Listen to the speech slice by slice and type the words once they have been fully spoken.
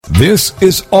This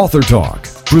is Author Talk,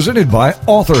 presented by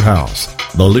Author House,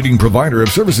 the leading provider of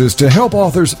services to help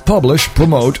authors publish,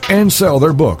 promote, and sell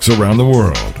their books around the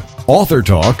world. Author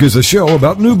Talk is a show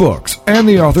about new books and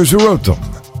the authors who wrote them.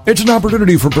 It's an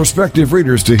opportunity for prospective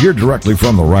readers to hear directly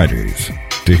from the writers,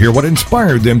 to hear what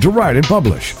inspired them to write and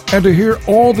publish, and to hear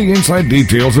all the inside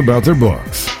details about their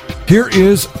books. Here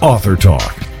is Author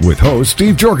Talk with host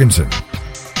Steve Jorgensen.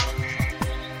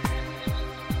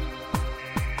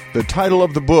 The title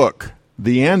of the book,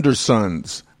 The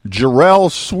Andersons, Jarrell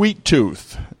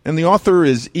Sweettooth, and the author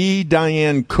is E.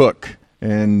 Diane Cook.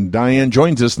 And Diane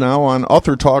joins us now on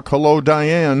Author Talk. Hello,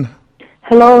 Diane.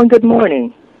 Hello and good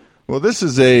morning. Well, this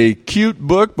is a cute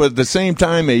book, but at the same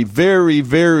time a very,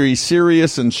 very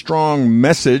serious and strong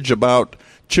message about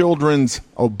children's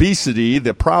obesity,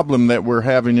 the problem that we're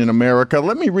having in America.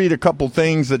 Let me read a couple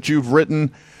things that you've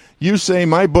written. You say,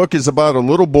 my book is about a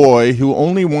little boy who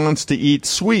only wants to eat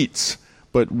sweets,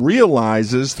 but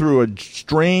realizes through a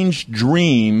strange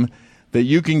dream that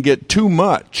you can get too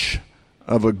much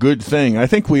of a good thing. I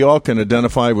think we all can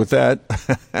identify with that.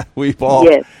 We've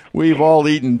all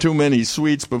eaten too many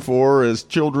sweets before as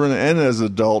children and as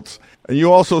adults. And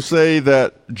you also say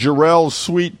that Jarrell's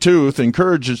Sweettooth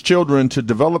encourages children to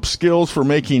develop skills for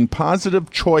making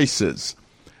positive choices.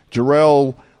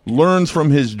 Jarrell learns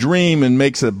from his dream and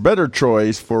makes a better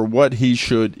choice for what he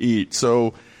should eat.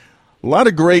 So a lot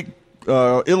of great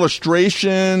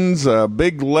illustrations,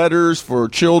 big letters for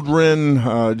children.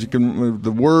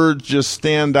 The words just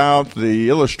stand out. The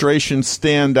illustrations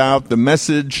stand out. The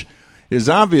message is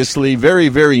obviously very,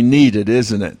 very needed,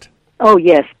 isn't it? Oh,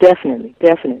 yes, definitely,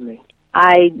 definitely.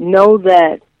 I know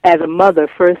that as a mother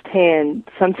firsthand,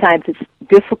 sometimes it's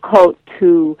difficult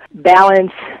to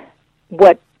balance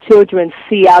what children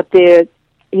see out there.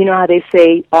 You know how they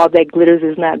say all that glitters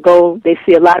is not gold? They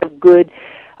see a lot of good,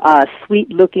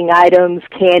 sweet-looking items,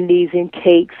 candies and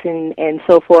cakes and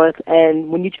so forth. And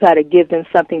when you try to give them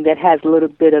something that has a little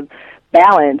bit of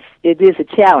balance, it is a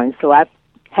challenge. So I've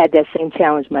had that same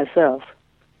challenge myself.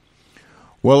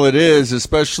 Well, it is,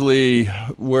 especially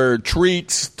where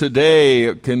treats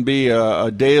today can be a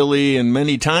daily and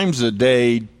many times a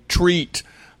day treat,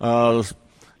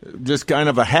 just kind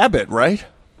of a habit, right?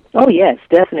 Oh, yes,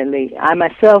 definitely. I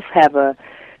myself have a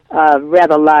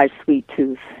rather large sweet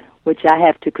tooth, which I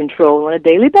have to control on a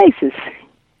daily basis.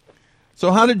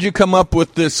 So how did you come up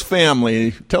with this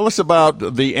family? Tell us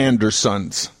about the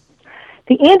Andersons.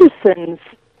 The Andersons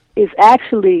is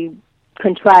actually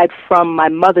contrived from my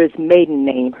mother's maiden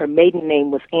name. Her maiden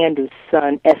name was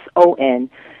Anderson, S-O-N,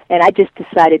 and I just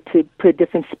decided to put a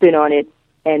different spin on it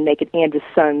and make it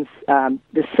Andersons,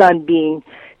 the son being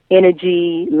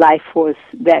energy, life force,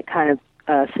 that kind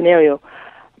of scenario.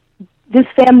 This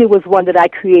family was one that I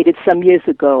created some years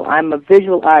ago. I'm a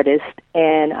visual artist,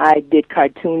 and I did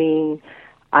cartooning,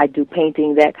 I do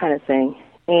painting, that kind of thing.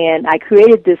 And I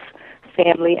created this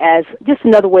family as just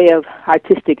another way of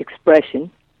artistic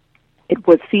expression. It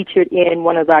was featured in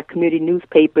one of our community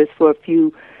newspapers for a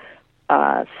few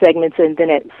segments, and then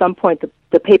at some point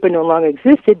the paper no longer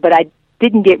existed, but I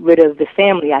didn't get rid of the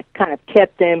family. I kind of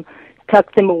kept them,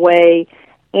 tucked them away,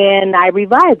 and I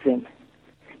revived them.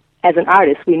 As an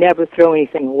artist, we never throw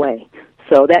anything away.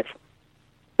 So that's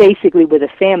basically where the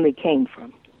family came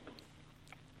from.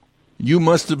 You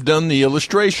must have done the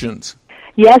illustrations.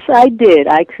 Yes, I did.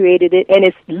 I created it, and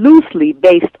it's loosely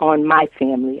based on my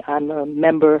family. I'm a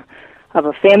member of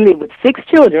a family with 6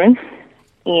 children,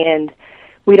 and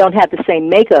we don't have the same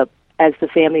makeup as the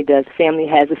family does. The family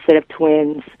has a set of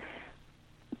twins.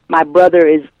 My brother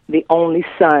is the only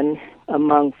son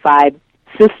among 5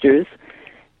 sisters.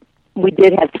 We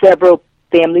did have several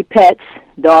family pets,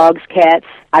 dogs, cats.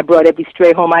 I brought every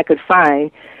stray home I could find,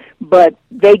 but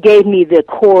they gave me the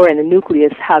core and the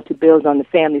nucleus how to build on the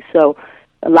family. So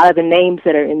a lot of the names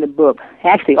that are in the book,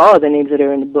 actually all of the names that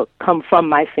are in the book, come from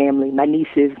my family, my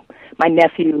nieces, my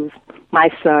nephews, my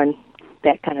son,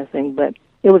 that kind of thing. But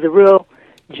it was a real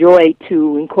joy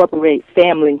to incorporate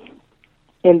family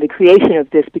in the creation of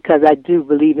this because I do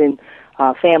believe in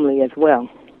family as well.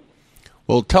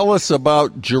 Well, tell us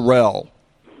about Jarrell.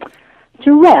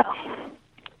 Jarrell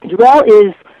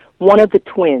is one of the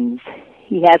twins.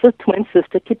 He has a twin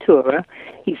sister, Keturah.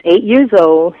 He's 8 years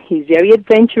old. He's very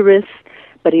adventurous,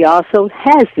 but he also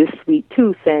has this sweet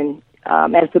tooth. And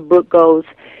as the book goes,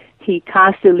 he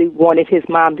constantly wanted his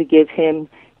mom to give him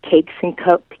cakes and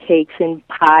cupcakes and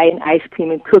pie and ice cream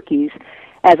and cookies,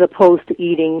 as opposed to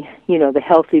eating, the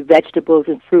healthy vegetables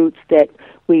and fruits that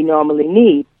we normally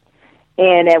need.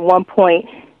 And at one point,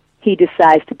 he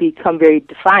decides to become very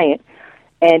defiant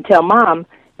and tell Mom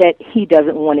that he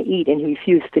doesn't want to eat and he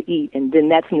refused to eat. And then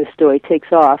that's when the story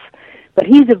takes off But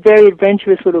he's a very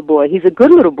adventurous little boy. He's a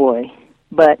good little boy,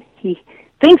 but he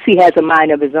thinks he has a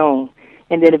mind of his own.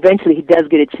 And then eventually he does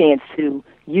get a chance to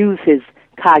use his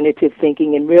cognitive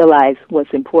thinking and realize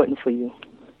what's important for you.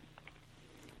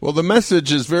 Well, the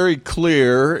message is very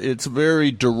clear. It's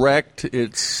very direct.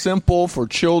 It's simple for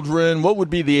children. What would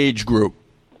be the age group?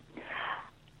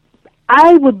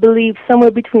 I would believe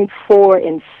somewhere between 4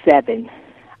 and 7.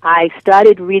 I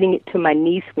started reading it to my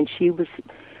niece when she was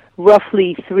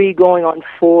roughly 3 going on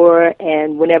 4,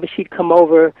 and whenever she'd come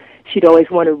over, she'd always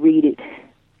want to read it.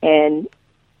 And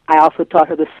I also taught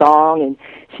her the song, and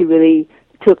she really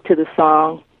took to the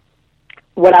song.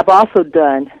 What I've also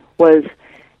done was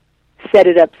set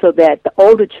it up so that the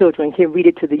older children can read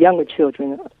it to the younger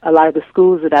children. A lot of the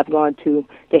schools that I've gone to,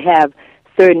 they have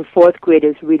 3rd and 4th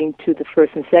graders reading to the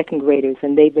 1st and 2nd graders,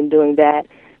 and they've been doing that.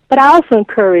 But I also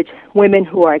encourage women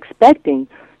who are expecting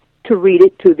to read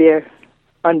it to their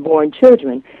unborn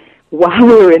children while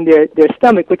we're in their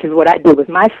stomach, which is what I did with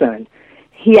my son.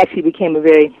 He actually became a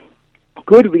very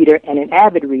good reader and an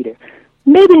avid reader.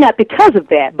 Maybe not because of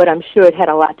that, but I'm sure it had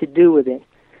a lot to do with it.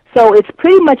 So it's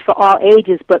pretty much for all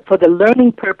ages, but for the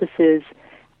learning purposes,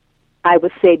 I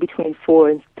would say between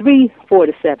 4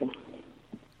 to 7.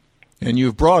 And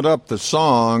you've brought up the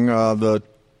song. The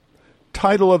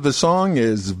title of the song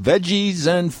is Veggies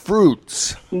and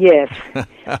Fruits. Yes.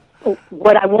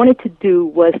 What I wanted to do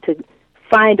was to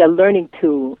find a learning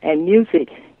tool, and music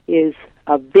is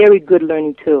a very good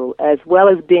learning tool. As well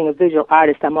as being a visual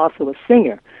artist, I'm also a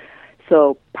singer.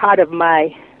 So part of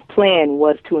my plan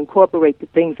was to incorporate the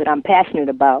things that I'm passionate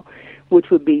about, which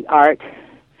would be art,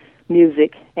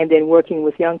 music, and then working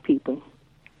with young people.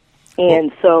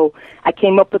 And so I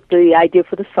came up with the idea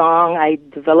for the song. I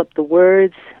developed the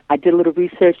words. I did a little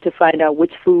research to find out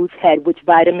which foods had which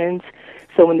vitamins.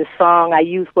 So in the song, I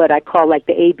use what I call like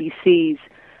the ABCs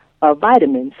of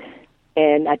vitamins.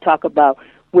 And I talk about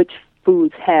which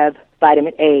foods have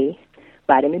vitamin A,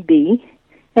 vitamin B,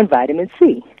 and vitamin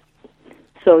C.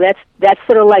 So that's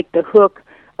sort of like the hook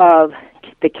of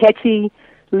the catchy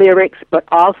lyrics, but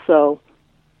also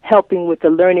helping with the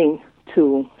learning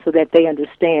tool so that they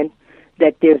understand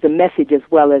that there's a message as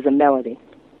well as a melody.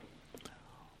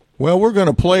 Well, we're going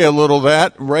to play a little of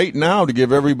that right now to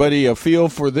give everybody a feel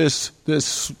for this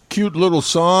cute little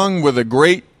song with a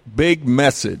great big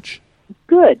message.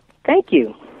 Good. Thank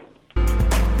you.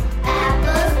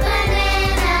 Apples,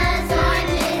 bananas,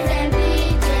 oranges, and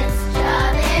peaches,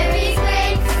 strawberries,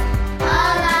 grapes,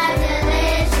 all are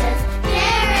delicious.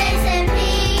 Carrots and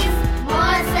peas,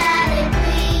 more salad,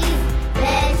 please.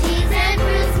 Veggies and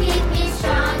fruits keep me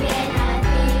strong and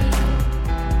happy.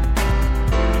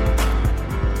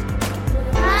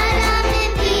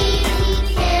 Vitamin B,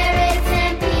 carrots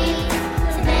and peas,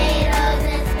 tomatoes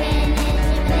and spinach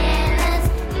and bananas,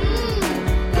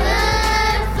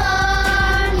 good for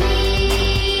me.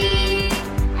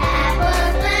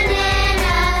 Apples,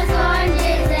 bananas,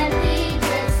 oranges, and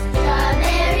peaches,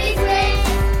 strawberries,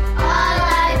 grapes, all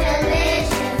are delicious.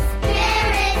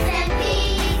 Carrots and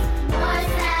peas, more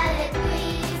salad,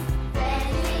 please.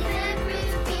 Veggies and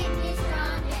fruits keep me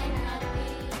strong and happy.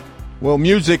 Well,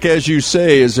 music, as you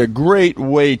say, is a great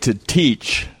way to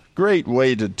teach. Great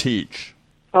way to teach.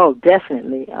 Oh,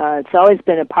 definitely. It's always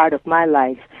been a part of my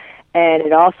life, and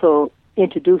it also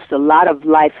introduced a lot of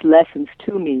life's lessons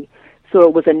to me. So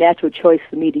it was a natural choice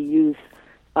for me to use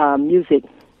music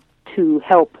to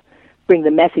help bring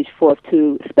the message forth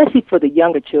to, especially for the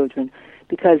younger children,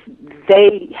 because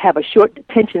they have a short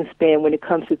attention span when it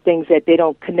comes to things that they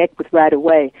don't connect with right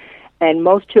away. And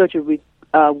most children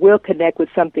will connect with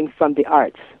something from the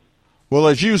arts. Well,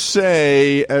 as you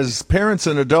say, as parents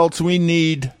and adults, we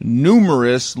need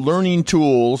numerous learning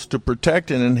tools to protect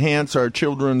and enhance our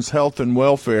children's health and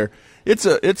welfare. It's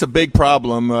a big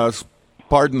problem,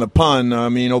 pardon the pun. I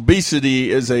mean,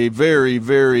 obesity is a very,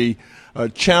 very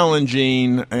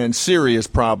challenging and serious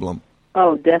problem.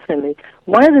 Oh, definitely.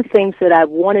 One of the things that I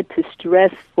wanted to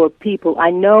stress for people,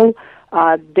 I know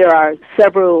there are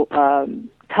several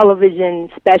television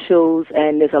specials,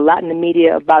 and there's a lot in the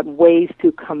media about ways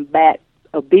to combat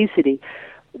obesity.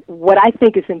 What I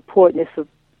think is important is for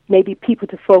maybe people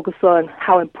to focus on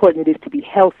how important it is to be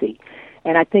healthy.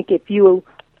 And I think if you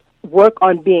work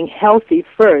on being healthy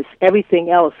first, everything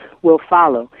else will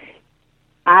follow.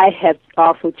 I have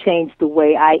also changed the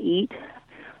way I eat.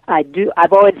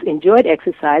 I've always enjoyed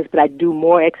exercise, but I do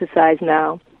more exercise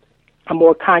now. I'm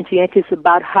more conscientious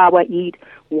about how I eat,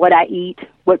 what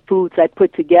foods I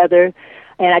put together,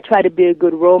 and I try to be a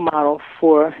good role model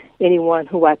for anyone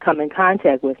who I come in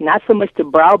contact with. Not so much to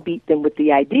browbeat them with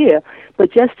the idea,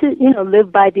 but just to,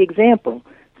 live by the example.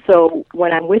 So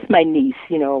when I'm with my niece,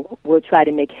 we'll try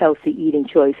to make healthy eating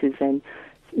choices, and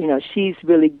she's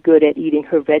really good at eating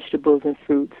her vegetables and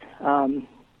fruits.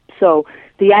 So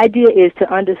the idea is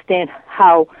to understand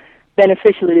how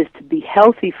beneficial it is to be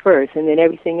healthy first, and then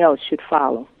everything else should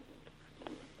follow.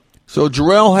 So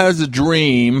Jarrell has a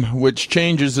dream which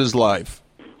changes his life.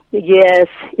 Yes,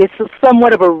 it's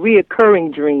somewhat of a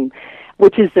reoccurring dream,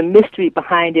 which is the mystery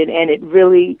behind it, and it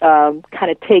really kind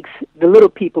of takes the little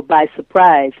people by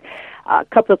surprise. A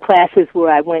couple of classes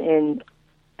where I went and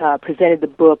presented the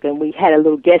book, and we had a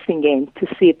little guessing game to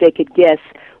see if they could guess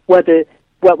whether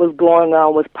what was going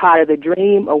on was part of the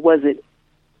dream or was it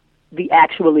the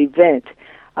actual event.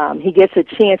 He gets a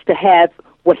chance to have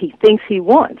what he thinks he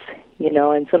wants,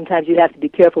 and sometimes you have to be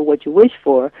careful what you wish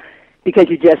for because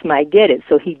you just might get it.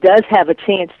 So he does have a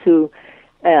chance to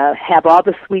have all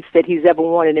the sweets that he's ever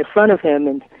wanted in front of him,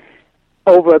 and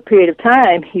over a period of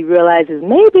time, he realizes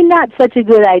maybe not such a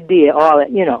good idea all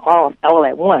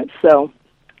at once. So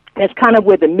that's kind of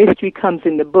where the mystery comes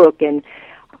in the book, and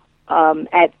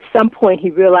at some point he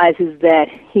realizes that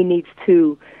he needs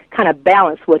to kind of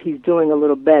balance what he's doing a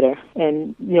little better,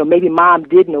 and maybe Mom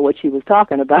did know what she was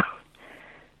talking about.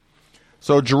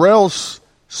 So Jarrell's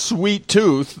Sweet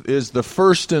Tooth is the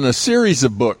first in a series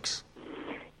of books.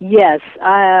 Yes.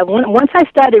 Once I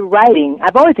started writing,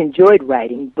 I've always enjoyed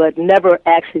writing, but never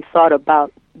actually thought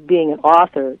about being an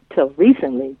author till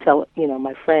recently, till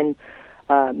my friend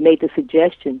made the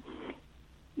suggestion.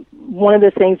 One of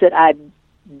the things that I've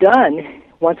done,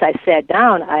 once I sat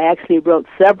down, I actually wrote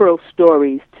several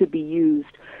stories to be used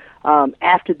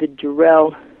after the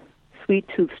Jarrell Sweet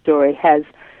Tooth story has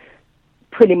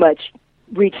pretty much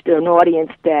reached an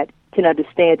audience that can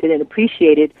understand it and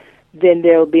appreciate it. Then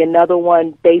there will be another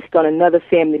one based on another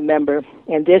family member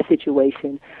and their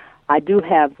situation. I do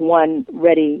have one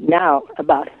ready now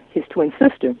about his twin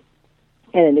sister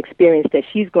and an experience that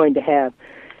she's going to have.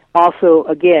 Also,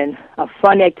 again, a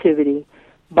fun activity,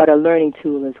 but a learning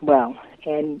tool as well.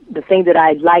 And the thing that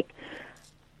I like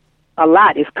a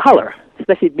lot is color,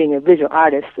 especially being a visual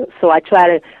artist. So I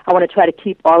want to try to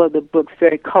keep all of the books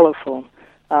very colorful,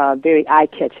 very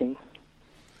eye-catching.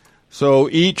 So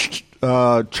each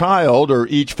child or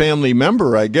each family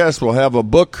member, I guess, will have a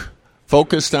book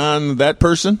focused on that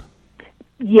person?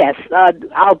 Yes.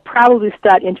 I'll probably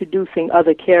start introducing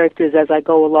other characters as I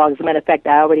go along. As a matter of fact,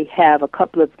 I already have a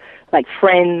couple of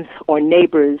friends or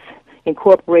neighbors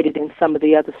incorporated in some of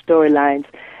the other storylines.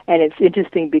 And it's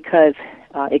interesting because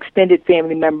extended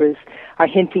family members are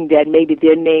hinting that maybe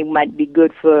their name might be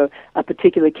good for a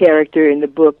particular character in the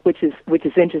book, which is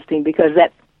interesting because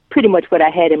that's pretty much what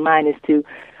I had in mind, is to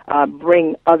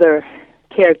bring other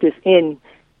characters in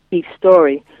each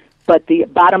story. But the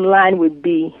bottom line would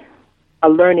be a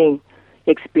learning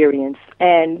experience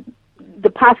and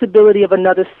the possibility of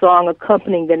another song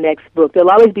accompanying the next book. There'll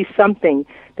always be something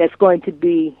that's going to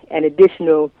be an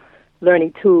additional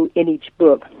learning tool in each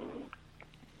book.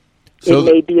 So it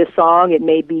may be a song, it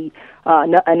may be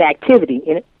an activity,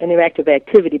 an interactive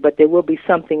activity, but there will be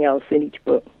something else in each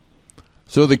book.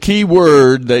 So the key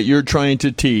word that you're trying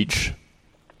to teach,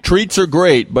 treats are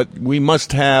great, but we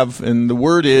must have, and the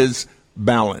word is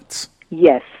balance.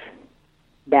 Yes,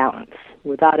 balance,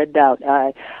 without a doubt.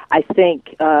 I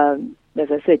think, as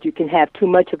I said, you can have too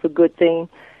much of a good thing,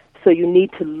 so you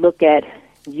need to look at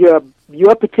your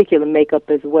particular makeup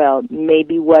as well.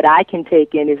 Maybe what I can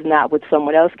take in is not what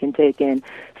someone else can take in.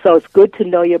 So it's good to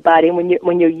know your body. And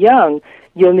when you're young,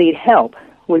 you'll need help,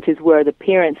 which is where the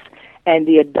parents and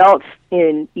the adults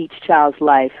in each child's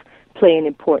life play an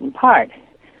important part.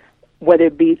 Whether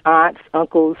it be aunts,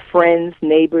 uncles, friends,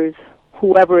 neighbors,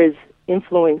 whoever is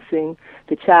influencing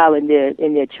the child in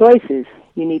their choices,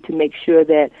 you need to make sure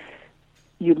that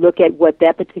you look at what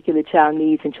that particular child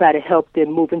needs and try to help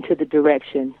them move into the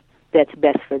direction that's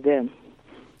best for them.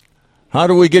 How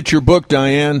do we get your book,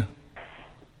 Diane?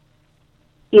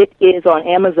 It is on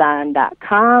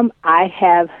Amazon.com. I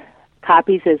have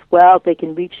copies as well. They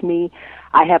can reach me.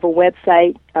 I have a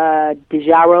website,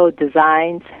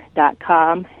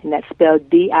 DijaroDesigns.com, and that's spelled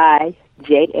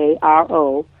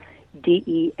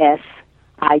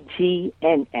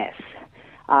DijaroDesIGNS.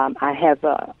 I have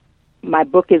my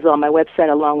book is on my website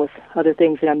along with other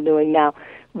things that I'm doing now.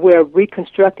 We're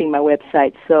reconstructing my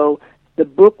website, so the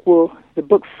book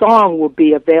song will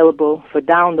be available for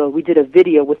download. We did a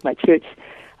video with my church,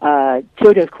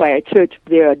 children's choir at church.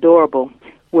 They're adorable.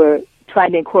 We're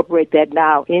trying to incorporate that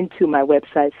now into my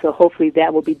website, so hopefully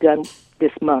that will be done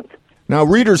this month. Now,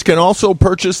 readers can also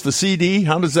purchase the CD.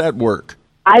 How does that work?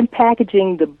 I'm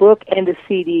packaging the book and the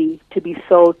CD to be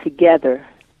sold together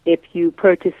if you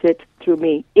purchase it through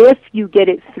me. If you get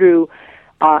it through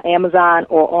Amazon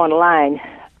or online,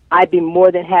 I'd be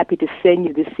more than happy to send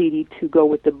you the CD to go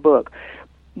with the book.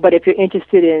 But if you're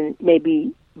interested in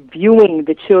maybe viewing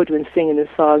the children singing the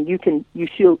song, you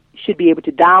should be able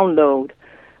to download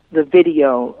the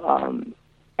video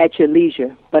at your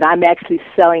leisure. But I'm actually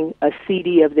selling a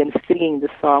CD of them singing the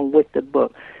song with the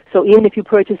book. So even if you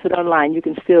purchase it online, you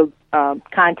can still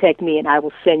contact me, and I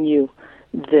will send you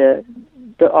the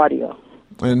audio.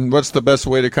 And what's the best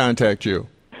way to contact you?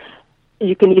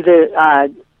 You can either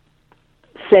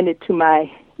send it to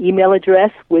my email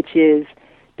address, which is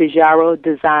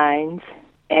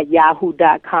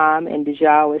DijaroDesigns@yahoo.com, and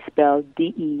Dijaro is spelled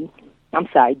DijaroDesigns.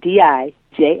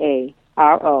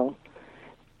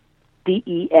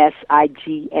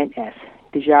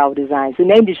 Dijaro Designs. The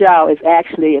name Dijaro is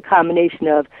actually a combination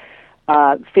of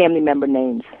family member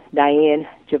names, Diane,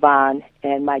 Javon,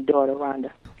 and my daughter,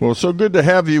 Rhonda. Well, so good to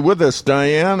have you with us,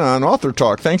 Diane, on Author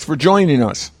Talk. Thanks for joining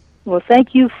us. Well,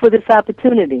 thank you for this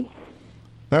opportunity.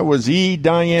 That was E.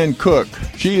 Diane Cook.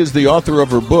 She is the author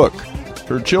of her book,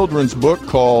 her children's book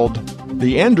called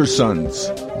The Andersons,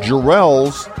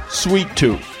 Jarrell's Sweet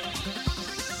Tooth.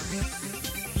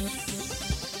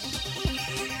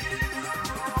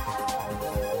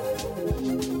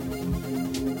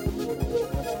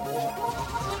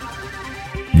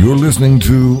 You're listening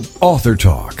to Author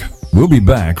Talk. We'll be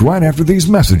back right after these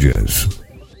messages.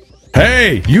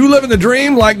 Hey, you living the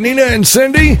dream like Nina and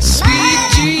Cindy?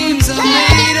 Sweet dreams are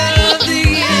made of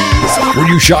the ends. Were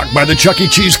you shocked by the Chuck E.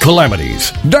 Cheese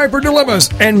calamities, diaper dilemmas,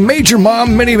 and major mom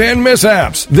minivan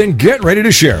mishaps? Then get ready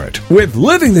to share it with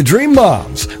Living the Dream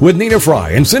Moms with Nina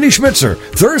Fry and Cindy Schmitzer,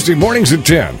 Thursday mornings at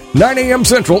 10, 9 a.m.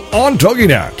 Central on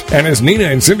TogiNet. And as Nina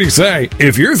and Cindy say,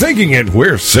 if you're thinking it,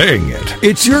 we're saying it.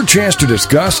 It's your chance to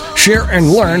discuss, share, and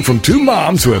learn from two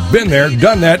moms who have been there,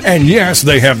 done that, and yes,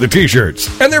 they have the t-shirts.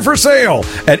 And they're for sale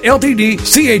at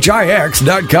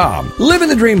LTDCHIX.com. Living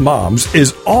the Dream Moms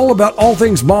is all about all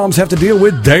things moms have to deal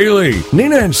with daily.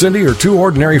 Nina and Cindy are two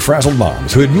ordinary frazzled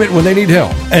moms who admit when they need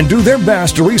help and do their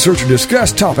best to research and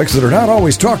discuss topics that are not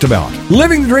always talked about.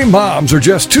 Living the Dream Moms are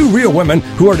just two real women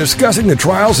who are discussing the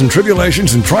trials and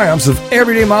tribulations and triumphs of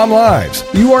everyday mom lives.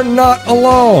 You are not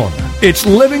alone. It's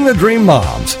Living the Dream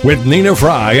Moms with Nina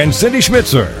Fry and Cindy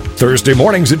Schmitzer. Thursday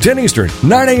mornings at 10 Eastern,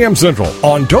 9 a.m. Central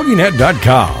on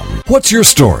TogiNet.com. What's your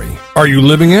story? Are you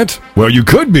living it? Well, you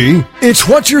could be. It's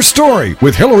What's Your Story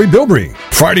with Hillary Bilbrey.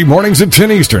 Friday mornings at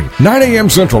 10 Eastern, 9 a.m.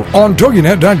 Central on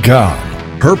TogiNet.com.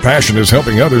 Her passion is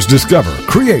helping others discover,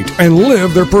 create, and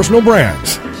live their personal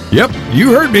brands. Yep,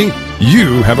 you heard me.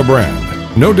 You have a brand.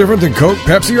 No different than Coke,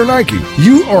 Pepsi, or Nike.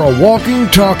 You are a walking,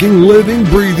 talking, living,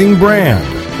 breathing brand.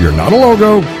 You're not a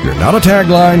logo. You're not a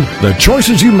tagline. The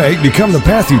choices you make become the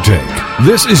path you take.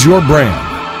 This is your brand.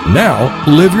 Now,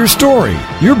 live your story.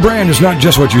 Your brand is not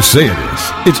just what you say it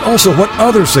is. It's also what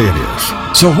others say it is.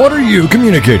 So what are you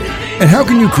communicating? And how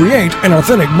can you create an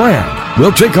authentic brand?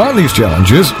 We'll take on these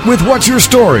challenges with What's Your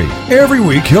Story? Every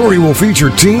week, Hillary will feature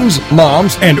teens,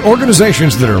 moms, and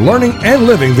organizations that are learning and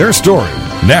living their story.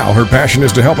 Now, her passion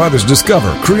is to help others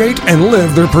discover, create, and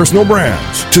live their personal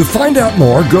brands. To find out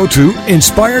more, go to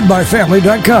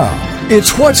inspiredbyfamily.com.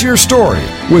 It's What's Your Story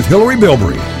with Hillary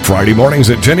Bilbrey. Friday mornings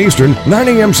at 10 Eastern, 9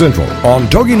 a.m. Central on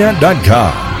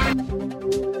TogiNet.com.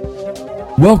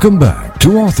 Welcome back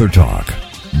to Author Talk,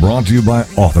 brought to you by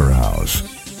Author House,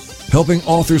 helping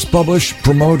authors publish,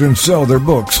 promote, and sell their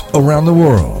books around the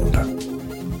world.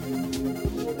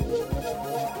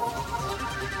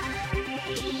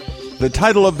 The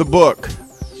title of the book,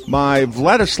 My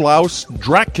Vladislaus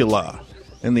Dracula,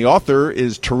 and the author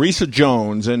is Teresa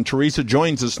Jones, and Teresa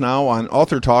joins us now on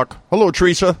Author Talk. Hello,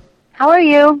 Teresa. How are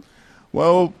you?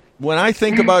 Well, when I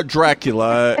think about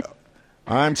Dracula,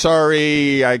 I'm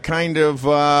sorry, I kind of,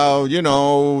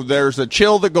 there's a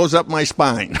chill that goes up my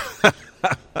spine. Well,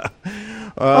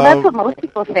 that's what most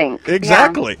people think.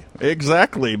 Exactly.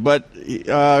 But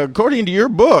according to your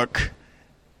book,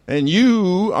 and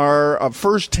you are a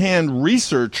first-hand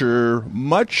researcher,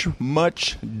 much,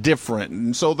 much different.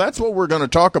 And so that's what we're going to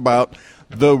talk about,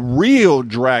 the real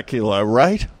Dracula,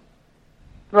 right?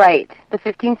 Right. The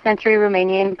 15th century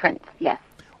Romanian prince, yes.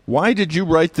 Why did you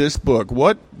write this book?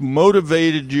 What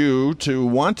motivated you to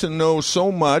want to know so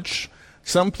much,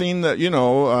 something that,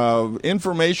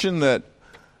 information that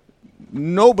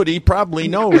nobody probably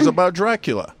knows about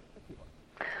Dracula?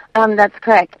 That's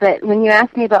correct. But when you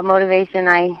asked me about motivation,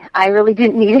 I really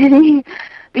didn't need any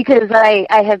because I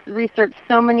have researched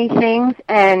so many things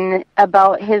and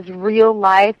about his real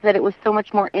life that it was so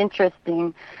much more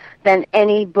interesting than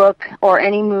any book or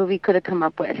any movie could have come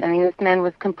up with. I mean, this man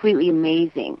was completely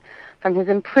amazing. From his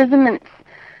imprisonments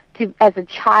as a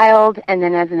child and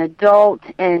then as an adult,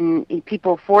 and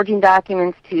people forging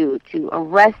documents to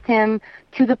arrest him,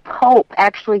 to the Pope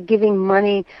actually giving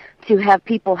money to have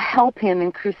people help him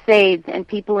in crusades, and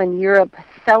people in Europe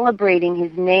celebrating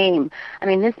his name. I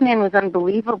mean, this man was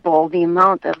unbelievable, the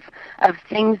amount of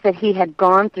things that he had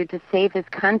gone through to save his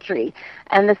country.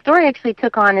 And the story actually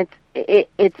took on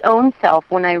its own self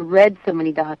when I read so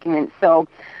many documents. So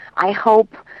I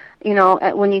hope,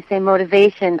 when you say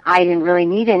motivation, I didn't really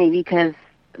need any, because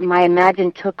my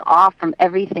Imagine took off from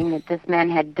everything that this man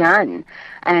had done.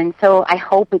 And so I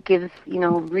hope it gives,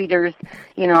 readers,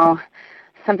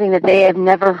 something that they have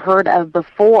never heard of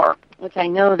before, which I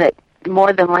know that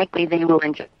more than likely they will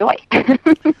enjoy.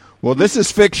 Well, this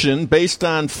is fiction based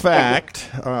on fact.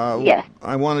 Yes.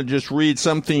 I want to just read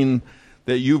something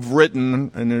that you've written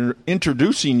and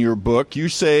introducing your book. You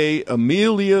say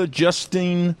Amelia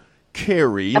Justine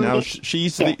Carey. Now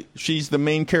she's the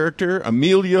main character,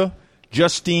 Amelia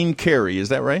Justine Carey. Is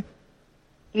that right?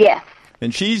 Yes.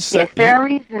 And she's yes. There are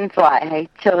reasons why I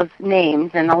chose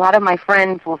names, and a lot of my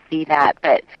friends will see that.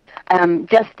 But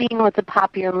Justine was a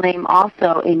popular name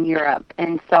also in Europe,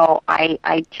 and so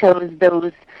I chose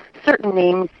those certain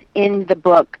names in the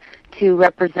book to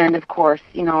represent, of course,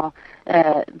 the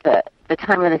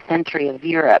time of the century of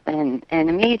Europe. And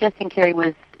Amelia Justine Carey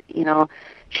was,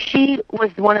 she was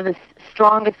one of the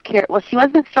strongest well, she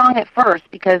wasn't strong at first,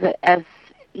 because as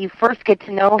you first get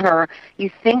to know her, you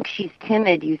think she's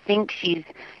timid, you think she's,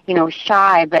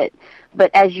 shy,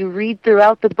 but as you read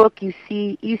throughout the book, you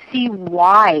see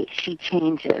why she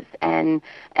changes, and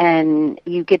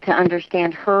you get to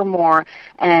understand her more,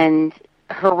 and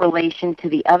her relation to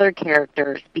the other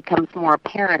characters becomes more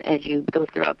apparent as you go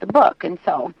throughout the book. And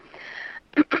so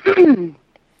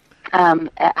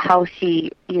how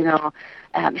she,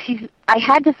 I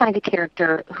had to find a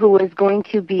character who was going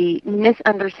to be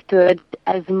misunderstood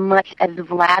as much as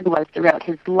Vlad was throughout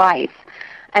his life.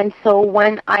 And so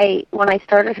when I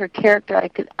started her character,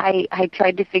 I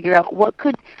tried to figure out what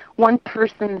could one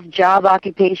person's job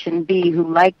occupation be who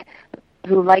liked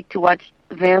to watch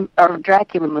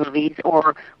Dracula movies,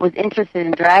 or was interested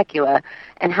in Dracula,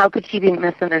 and how could she be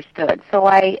misunderstood? So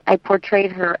I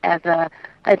portrayed her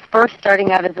as first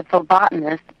starting out as a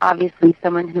phlebotomist, obviously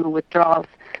someone who withdraws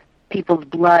people's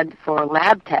blood for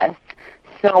lab tests.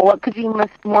 So what could be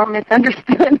more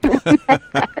misunderstood than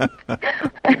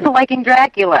that? Like in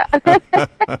Dracula.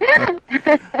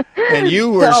 And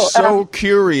you were so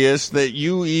curious that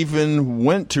you even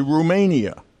went to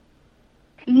Romania.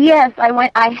 Yes, I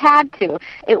went. I had to.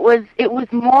 It was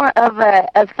more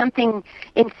of something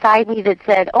inside me that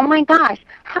said, "Oh my gosh,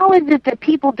 how is it that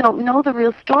people don't know the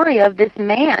real story of this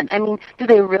man? I mean, do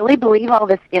they really believe all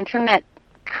this internet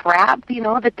crap,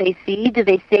 that they see? Do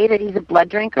they say that he's a blood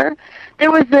drinker?" There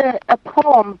was a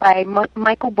poem by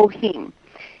Michael Boheme.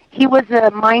 He was a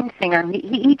mine singer.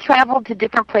 He traveled to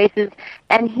different places,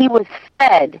 and he was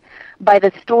fed by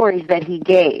the stories that he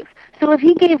gave. So if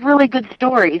he gave really good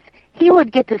stories, he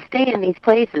would get to stay in these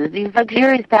places, these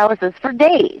luxurious palaces, for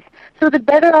days. So the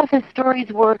better off his stories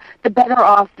were, the better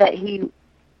off that he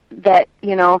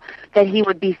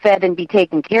would be fed and be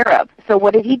taken care of. So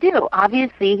what did he do?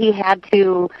 Obviously, he had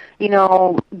to,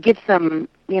 get some,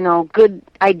 good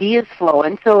ideas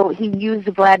flowing. So he used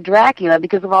Vlad Dracula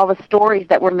because of all the stories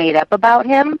that were made up about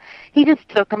him. He just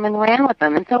took them and ran with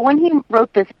them. And so when he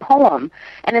wrote this poem,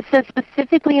 and it says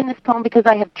specifically in this poem, because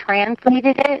I have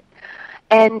translated it,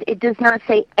 and it does not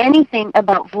say anything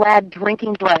about Vlad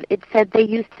drinking blood. It said they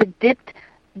used to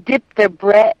dip their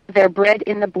bread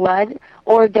in the blood,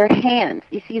 or their hands.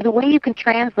 You see, the way you can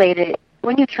translate it,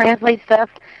 when you translate stuff,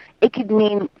 it could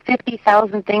mean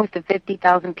 50,000 things to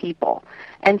 50,000 people.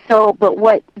 And so, but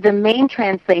what the main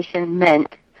translation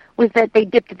meant was that they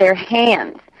dipped their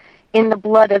hands in the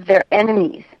blood of their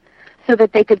enemies so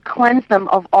that they could cleanse them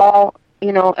of all,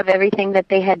 of everything that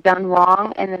they had done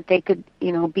wrong, and that they could,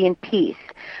 be in peace.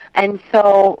 And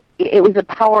so it was a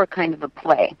power kind of a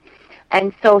play.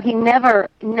 And so he never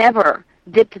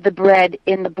dipped the bread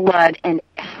in the blood and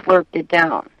slurped it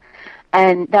down.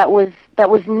 And that was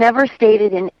never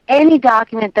stated in any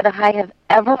document that I have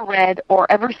ever read or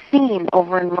ever seen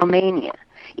over in Romania.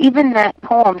 Even that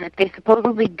poem that they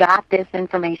supposedly got this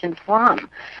information from.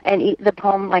 And the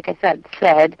poem, like I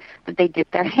said that they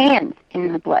dipped their hands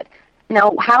in the blood.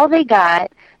 Now, how they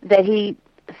got that he,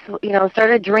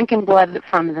 started drinking blood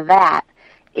from the vat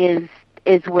is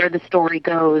where the story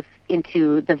goes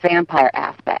into the vampire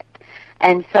aspect.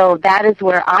 And so that is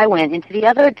where I went into the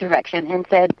other direction and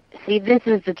said, See, this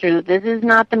is the truth. This is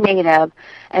not the made up,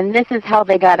 and this is how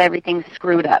they got everything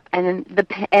screwed up. And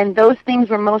those things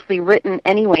were mostly written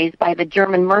anyways by the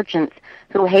German merchants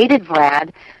who hated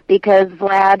Vlad because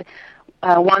Vlad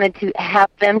wanted to have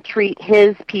them treat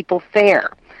his people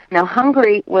fair. Now,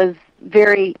 Hungary was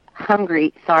very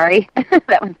hungry. Sorry,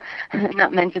 that was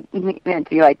not meant to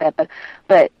be like that,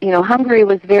 but Hungary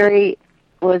was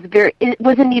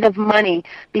in need of money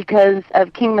because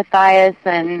of King Matthias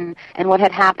and what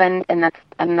had happened, and that's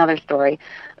another story.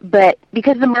 But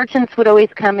because the merchants would always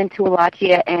come into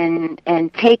Wallachia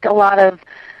and take a lot of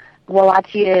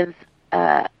Wallachia's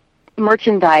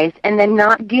merchandise and then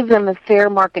not give them a fair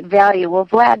market value. Well,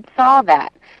 Vlad saw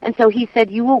that, and so he said,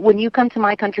 when you come to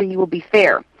my country, you will be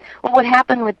fair. Well, what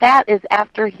happened with that is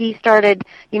after he started,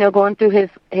 going through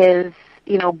his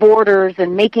borders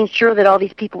and making sure that all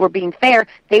these people were being fair,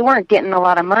 they weren't getting a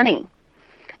lot of money.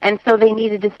 And so they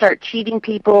needed to start cheating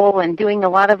people and doing a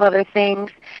lot of other things.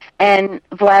 And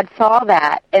Vlad saw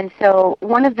that. And so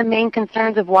one of the main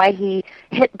concerns of why he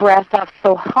hit Brasov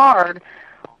so hard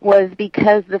was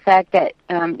because the fact that,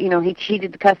 he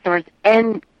cheated the customers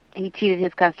and he cheated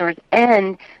his customers,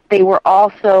 and they were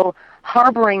also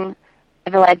harboring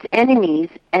Vlad's enemies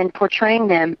and portraying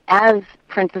them as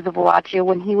princes of Wallachia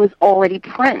when he was already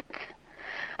prince.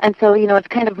 And so, it's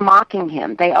kind of mocking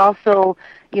him. They also,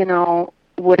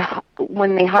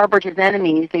 when they harbored his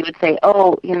enemies, they would say,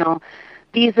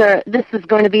 this is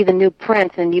going to be the new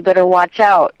prince and you better watch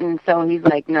out. And so he's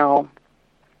like, no,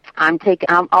 I'll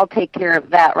take care of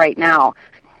that right now.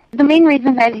 The main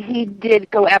reason that he did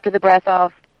go after the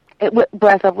Brasov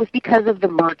was because of the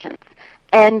merchants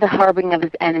and the harboring of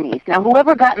his enemies. Now,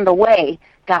 whoever got in the way,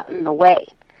 got in the way.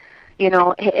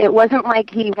 It wasn't like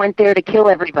he went there to kill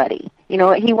everybody.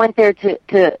 He went there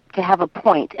to have a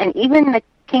point. And even the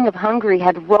King of Hungary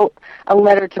had wrote a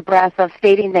letter to Brasov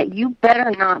stating that you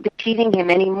better not be cheating him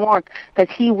anymore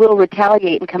because he will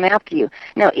retaliate and come after you.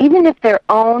 Now, even if their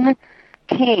own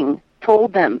king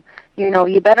told them,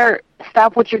 you better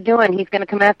stop what you're doing, he's going to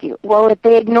come after you. Well, if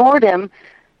they ignored him,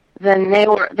 then they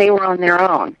were on their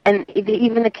own. And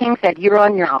even the king said, you're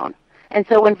on your own. And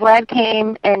so when Vlad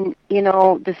came and,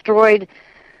 destroyed,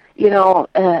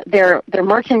 their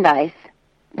merchandise,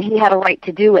 he had a right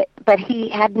to do it. But he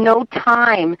had no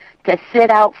time to sit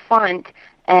out front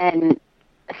and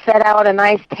set out a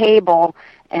nice table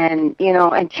and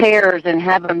chairs and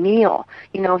have a meal.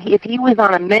 If he was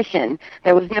on a mission,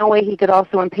 there was no way he could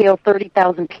also impale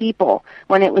 30,000 people.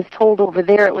 When it was told over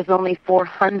there, it was only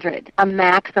 400, a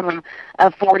maximum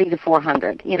of 40 to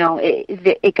 400.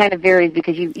 It kind of varies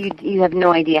because you have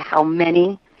no idea how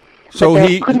many. So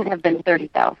there couldn't have been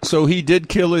 30,000. So he did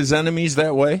kill his enemies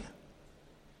that way?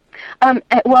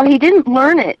 Well, he didn't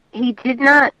learn it. He did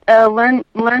not learn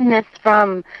this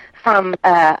from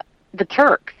the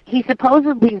Turks. He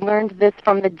supposedly learned this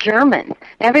from the Germans.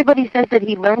 Everybody says that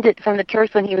he learned it from the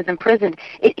Turks when he was imprisoned.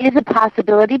 It is a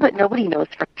possibility, but nobody knows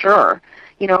for sure.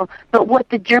 But what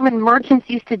the German merchants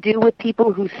used to do with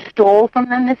people who stole from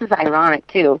them, this is ironic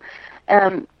too.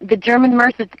 The German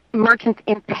merchants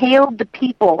impaled the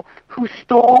people who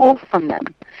stole from them,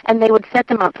 and they would set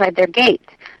them outside their gates.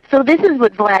 So this is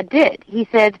what Vlad did. He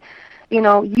said,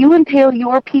 you impale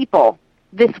your people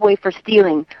this way for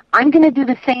stealing. I'm going to do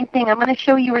the same thing. I'm going to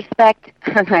show you respect.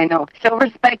 I know. Show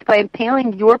respect by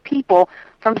impaling your people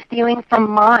from stealing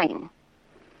from mine.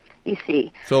 You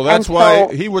see. So that's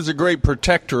why he was a great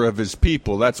protector of his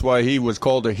people. That's why he was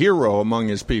called a hero among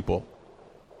his people.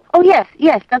 Oh, yes.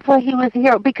 That's why he was a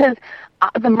hero, because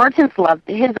his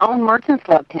own merchants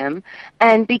loved him,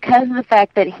 and because of the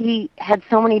fact that he had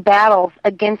so many battles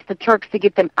against the Turks to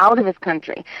get them out of his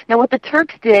country. Now, what the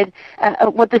Turks did,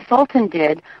 what the Sultan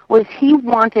did, was he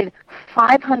wanted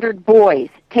 500 boys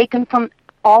taken from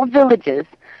all villages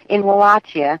in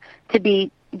Wallachia to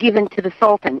be given to the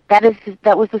Sultan. That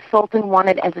was the Sultan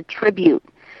wanted as a tribute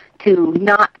to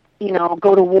not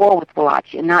go to war with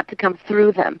Wallachia, not to come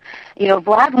through them.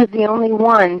 Vlad was the only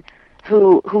one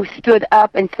who stood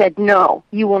up and said, no,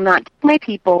 you will not take my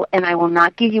people, and I will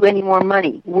not give you any more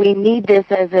money. We need this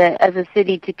as a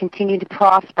city to continue to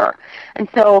prosper. And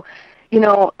so,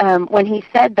 when he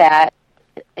said that,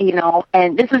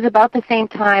 and this was about the same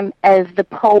time as the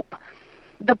Pope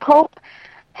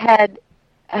had,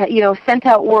 sent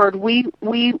out word, we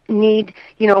need,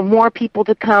 more people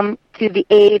to come to the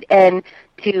aid and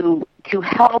to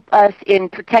help us in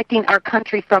protecting our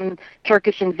country from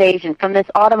Turkish invasion, from this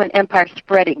Ottoman Empire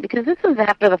spreading. Because this was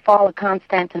after the fall of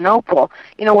Constantinople,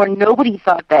 where nobody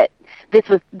thought that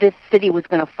this city was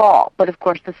going to fall. But of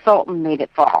course, the Sultan made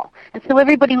it fall. And so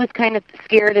everybody was kind of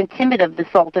scared and timid of the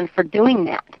Sultan for doing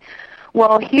that.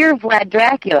 Well, here Vlad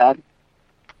Dracula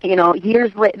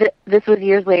years later, this was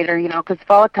years later, because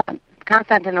fall of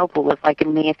Constantinople was like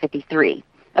in May of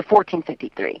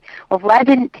 1453. Well, Vlad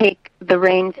didn't take the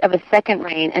reins of a second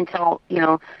reign until,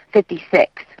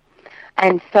 56.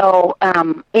 And so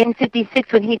in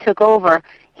 56, when he took over,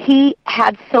 he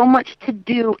had so much to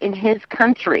do in his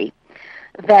country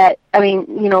that,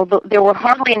 there were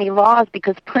hardly any laws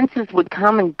because princes would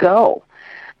come and go.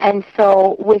 And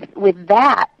so with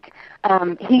that,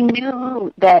 he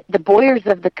knew that the boyars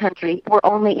of the country were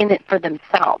only in it for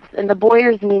themselves, and the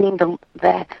boyars meaning the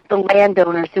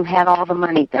landowners who had all the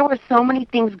money. There were so many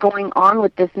things going on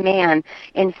with this man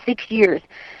in 6 years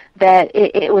that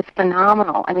it was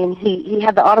phenomenal. I mean, he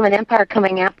had the Ottoman Empire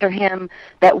coming after him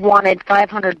that wanted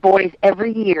 500 boys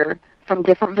every year from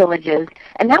different villages,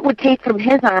 and that would take from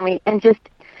his army and just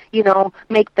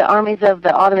make the armies of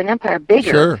the Ottoman Empire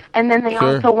bigger. Sure. And then they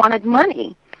also wanted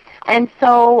money. And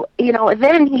so,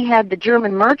 then he had the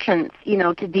German merchants,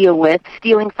 to deal with,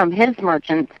 stealing from his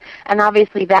merchants, and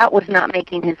obviously that was not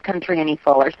making his country any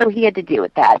fuller, so he had to deal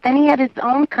with that. Then he had his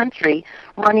own country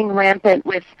running rampant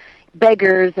with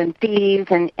beggars and thieves,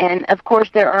 and of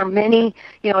course there are many,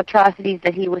 atrocities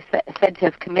that he was said to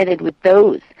have committed with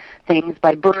those things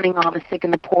by burning all the sick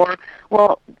and the poor.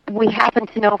 Well, we happen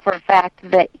to know for a fact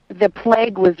that the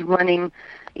plague was running,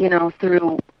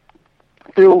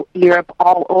 through Europe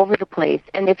all over the place.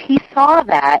 And if he saw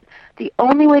that, the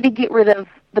only way to get rid of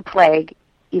the plague,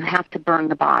 you have to burn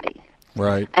the body.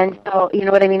 Right. And so, you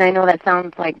know what I mean? I know that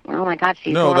sounds like, oh my gosh,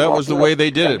 she's No, horrible. that was the way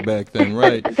they did it back then,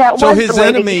 right? So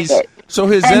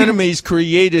his enemies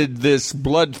created this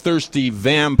bloodthirsty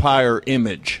vampire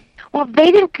image. Well,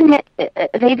 they didn't do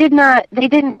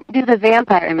the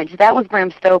vampire image. That was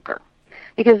Bram Stoker.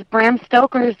 Because Bram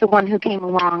Stoker is the one who came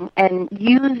along and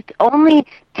used only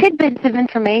tidbits of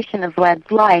information of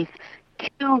Vlad's life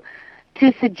to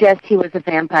suggest he was a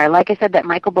vampire. Like I said, that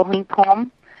Michael Boheen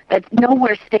poem, that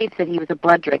nowhere states that he was a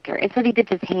blood drinker. It said he dipped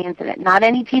his hands in it. Not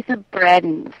any piece of bread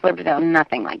and slurped it out,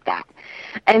 nothing like that.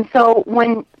 And so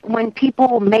when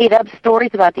people made up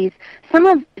stories about these, some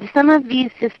of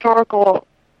these historical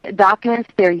documents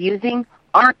they're using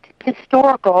aren't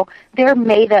historical. They're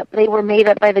made up. They were made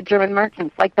up by the German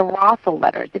merchants, like the Rothel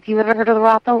letters. If you ever heard of the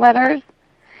Rothel letters,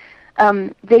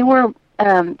 they were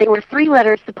 3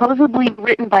 letters supposedly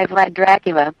written by Vlad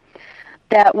Dracula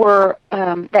that were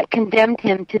that condemned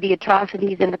him to the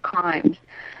atrocities and the crimes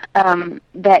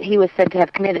that he was said to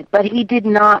have committed. But he did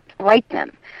not write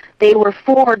them. They were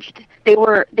forged. They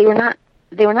were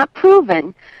not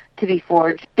proven to be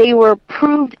forged. They were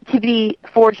proved to be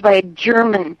forged by a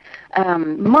German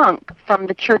monk from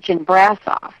the church in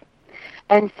Brasov.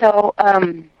 And so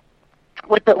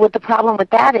what the problem with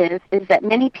that is that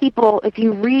many people, if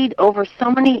you read over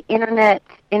so many internet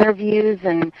interviews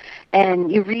and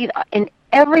you read in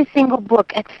every single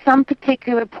book, at some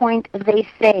particular point they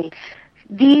say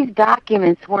these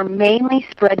documents were mainly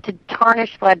spread to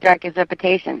tarnish Vlad Dracula's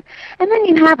reputation. And then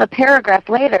you have a paragraph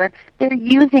later, they're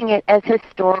using it as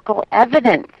historical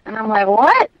evidence. And I'm like,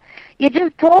 what? You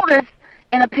just told us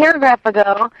in a paragraph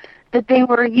ago that they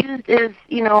were used as,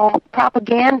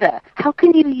 propaganda. How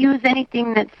can you use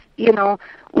anything that's,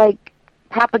 like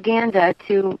propaganda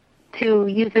to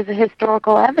use as a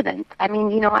historical evidence? I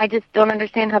mean, I just don't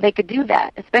understand how they could do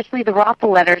that, especially the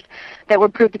Rothel letters that were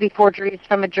proved to be forgeries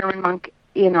from a German monk,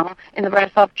 in the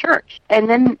Brasov church. And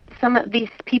then some of these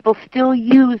people still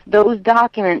use those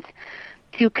documents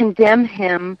to condemn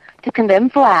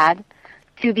Vlad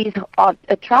to these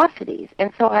atrocities.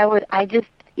 And so it's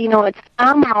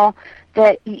phenomenal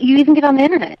that you even get on the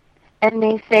internet and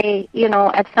they say,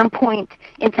 at some point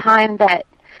in time that,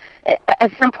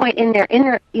 at some point in their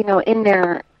in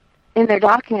their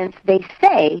documents, they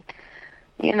say,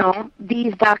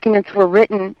 these documents were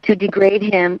written to degrade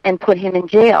him and put him in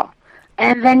jail.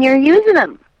 And then you're using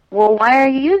them. Well, why are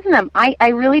you using them? I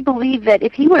really believe that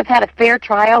if he would have had a fair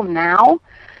trial now,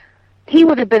 he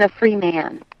would have been a free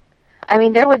man. I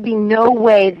mean, there would be no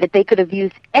way that they could have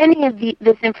used any of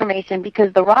this information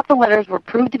because the Rothel letters were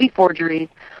proved to be forgeries.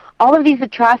 All of these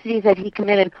atrocities that he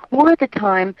committed were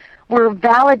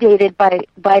validated by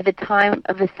the time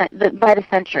of by the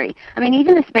century. I mean,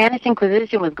 even the Spanish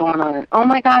Inquisition was going on. And, oh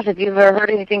my gosh, if you've ever heard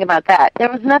anything about that,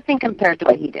 there was nothing compared to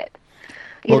what he did.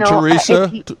 Teresa,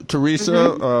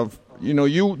 Mm-hmm.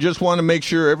 You just want to make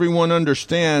sure everyone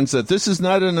understands that this is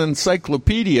not an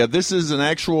encyclopedia. This is an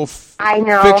actual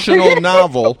fictional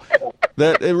novel.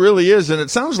 That it really is. And it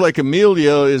sounds like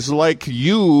Amelia is like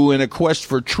you in a quest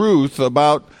for truth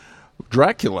about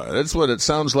Dracula. That's what it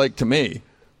sounds like to me.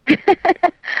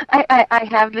 I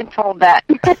have been told that.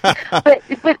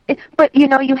 but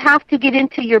you have to get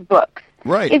into your books.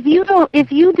 Right. If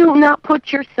you do not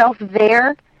put yourself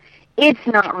there, it's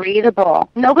not readable.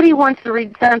 Nobody wants to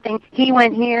read something, he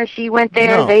went here, she went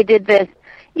there, No. they did this.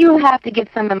 You have to get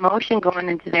some emotion going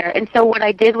into there. And so what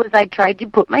I did was I tried to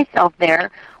put myself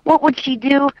there. What would she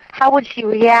do? How would she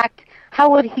react? How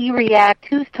would he react?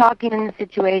 Who's talking in the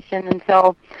situation? And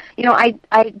so, I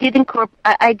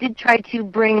did try to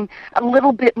bring a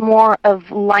little bit more of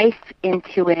life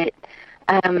into it,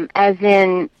 as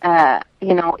in,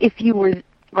 if you were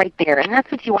right there, and that's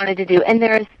what you wanted to do. And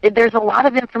there's a lot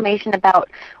of information about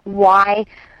why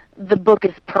the book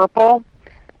is purple.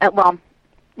 Well,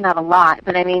 not a lot,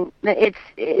 but I mean,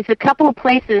 it's a couple of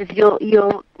places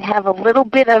you'll have a little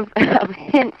bit of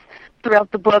hints throughout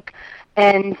the book,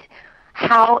 and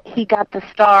how he got the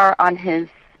star on his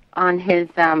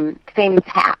famous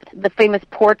hat, the famous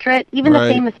portrait. Even Right.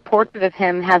 the famous portrait of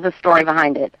him has a story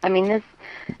behind it. I mean,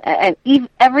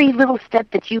 every little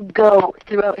step that you go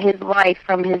throughout his life,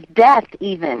 from his death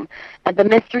even, the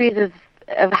mysteries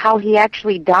of how he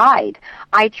actually died.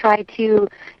 I tried to,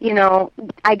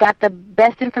 I got the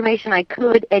best information I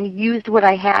could and used what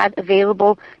I had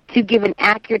available to give an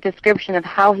accurate description of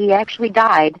how he actually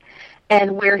died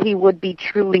and where he would be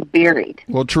truly buried.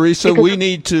 Well, Teresa, we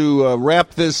need to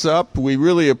wrap this up. We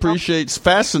really appreciate it's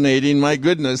fascinating. My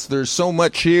goodness, there's so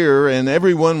much here, and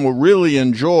everyone will really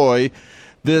enjoy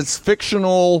this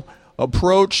fictional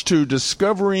approach to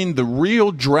discovering the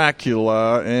real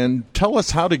Dracula. And tell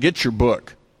us how to get your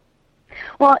book.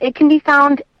 Well, it can be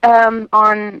found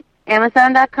on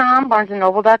Amazon.com,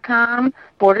 BarnesandNoble.com,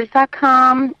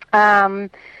 Borders.com.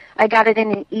 I got it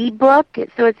in an ebook,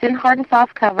 so it's in hard and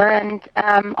soft cover, and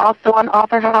also on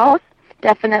Author House,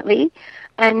 definitely.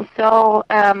 And so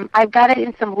I've got it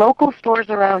in some local stores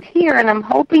around here, and I'm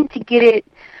hoping to get it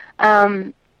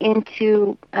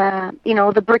into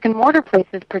the brick and mortar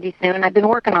places pretty soon. I've been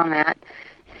working on that.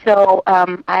 So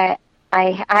I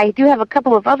do have a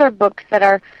couple of other books that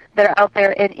are out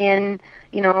there in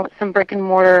some brick and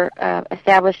mortar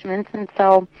establishments, and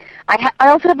so I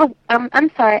also have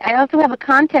I also have a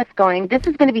contest going. This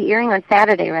is going to be airing on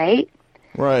Saturday, right?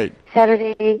 Right.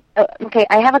 Saturday. Okay,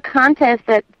 I have a contest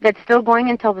that's still going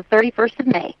until the 31st of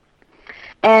May.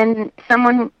 And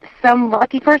some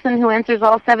lucky person who answers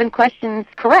all 7 questions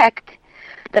correct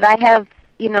that I have,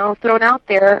 thrown out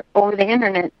there over the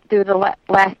internet through the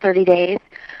last 30 days,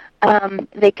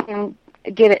 they can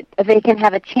get it. They can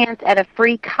have a chance at a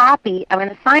free copy. I'm going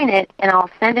to sign it, and I'll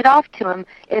send it off to them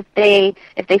if they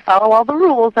follow all the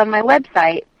rules on my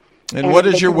website. And what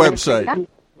is your website?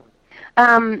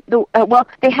 Well,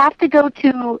 they have to go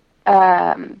to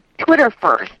Twitter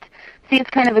first. See, it's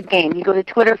kind of a game. You go to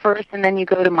Twitter first, and then you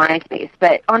go to MySpace.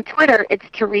 But on Twitter, it's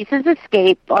Teresa's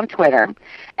Escape on Twitter.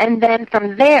 And then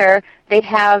from there, they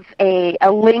have a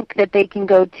link that they can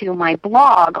go to my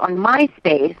blog on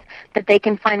MySpace that they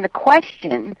can find the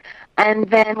question. And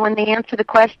then when they answer the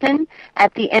question,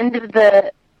 at the end of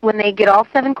when they get all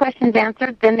 7 questions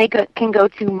answered, then they can go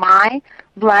to my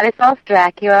Vladislaus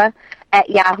Dracula at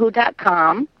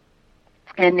yahoo.com.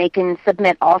 And they can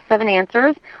submit all 7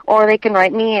 answers, or they can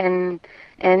write me and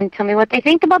tell me what they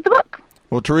think about the book.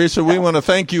 Well, Teresa, we want to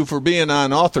thank you for being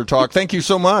on Author Talk. Thank you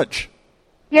so much.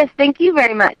 Yes, thank you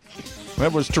very much.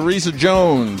 That was Teresa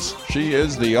Jones. She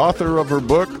is the author of her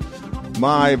book,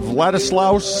 My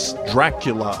Vladislaus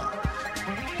Dracula.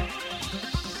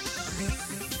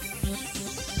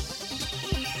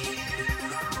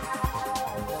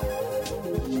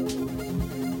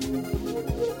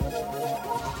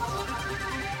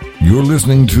 You're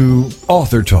listening to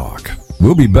Author Talk.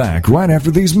 We'll be back right after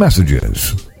these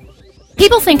messages.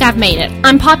 People think I've made it.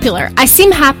 I'm popular. I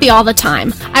seem happy all the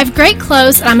time. I have great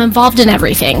clothes and I'm involved in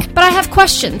everything. But I have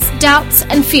questions, doubts,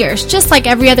 and fears, just like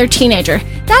every other teenager.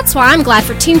 That's why I'm glad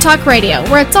for Teen Talk Radio,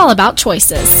 where it's all about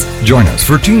choices. Join us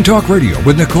for Teen Talk Radio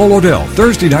with Nicole Odell,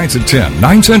 Thursday nights at 10,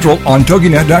 9 Central on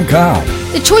TogiNet.com.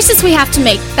 The choices we have to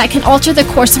make that can alter the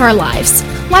course of our lives.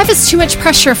 Life is too much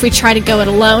pressure if we try to go it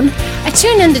alone. I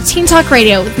tune in to Teen Talk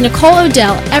Radio with Nicole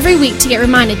Odell every week to get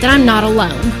reminded that I'm not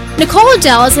alone. Nicole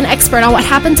Odell is an expert on what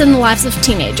happens in the lives of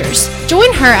teenagers.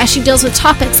 Join her as she deals with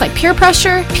topics like peer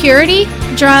pressure, purity,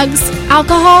 drugs,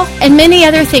 alcohol, and many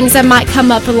other things that might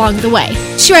come up along the way.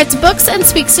 She writes books and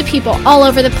speaks to people all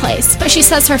over the place, but she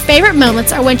says her favorite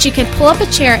moments are when she can pull up a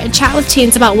chair and chat with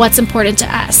teens about what's important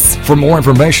to us. For more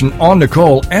information on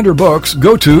Nicole and her books,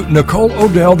 go to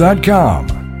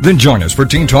NicoleOdell.com. Then join us for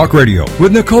Teen Talk Radio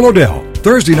with Nicole Odell,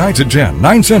 Thursday nights at 10,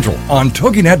 9 Central on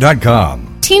TogiNet.com.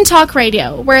 Teen Talk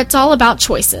Radio, where it's all about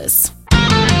choices. The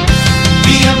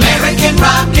American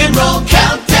Rock and Roll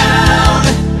Countdown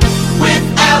with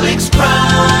Alex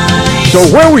Prime. So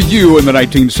where were you in the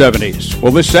 1970s?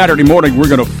 Well, this Saturday morning, we're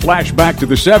going to flash back to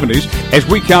the 70s as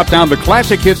we count down the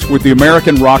classic hits with the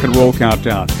American Rock and Roll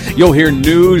Countdown. You'll hear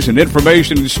news and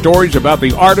information and stories about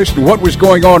the artist and what was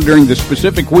going on during the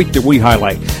specific week that we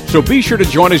highlight. So be sure to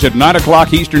join us at 9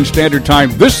 o'clock Eastern Standard Time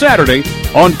this Saturday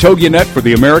on TogiNet for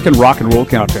the American Rock and Roll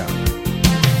Countdown.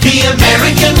 The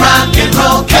American Rock and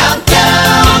Roll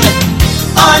Countdown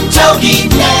on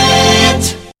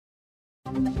TogiNet.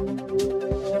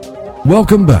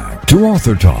 Welcome back to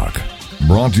Author Talk,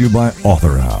 brought to you by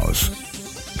Author House,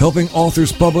 helping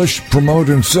authors publish, promote,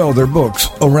 and sell their books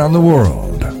around the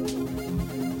world.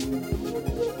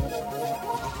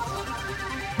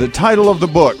 The title of the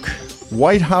book,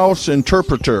 White House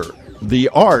Interpreter, The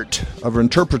Art of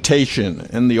Interpretation,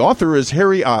 and the author is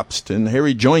Harry Obst, and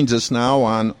Harry joins us now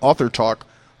on Author Talk.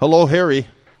 Hello, Harry.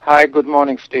 Hi, good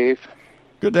morning, Steve.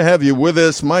 Good to have you with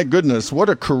us. My goodness, what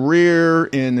a career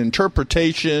in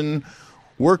interpretation,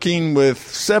 working with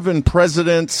 7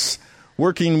 presidents,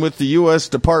 working with the U.S.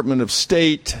 Department of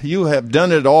State. You have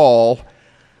done it all.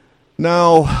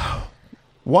 Now,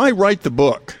 why write the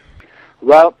book?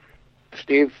 Well,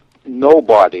 Steve,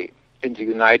 nobody in the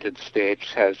United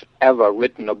States has ever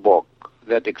written a book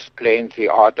that explains the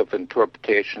art of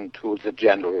interpretation to the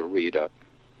general reader.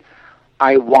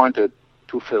 I wanted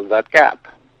to fill that gap.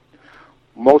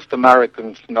 Most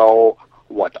Americans know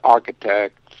what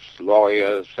architects,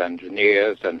 lawyers,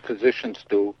 engineers, and physicians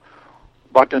do,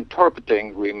 but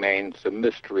interpreting remains a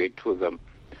mystery to them.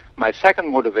 My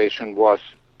second motivation was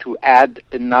to add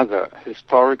another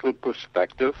historical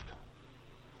perspective,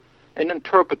 an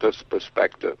interpreter's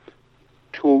perspective,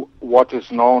 to what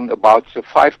is known about the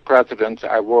 5 presidents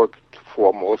I worked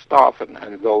for most often,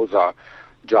 and those are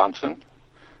Johnson,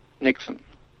 Nixon,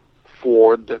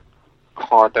 Ford,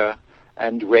 Carter,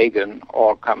 and Reagan,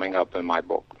 all coming up in my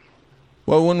book.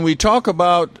 Well, when we talk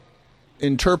about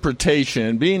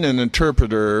interpretation, being an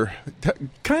interpreter,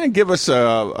 kind of give us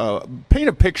paint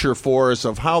a picture for us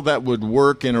of how that would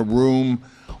work in a room.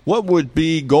 What would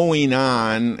be going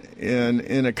on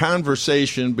in a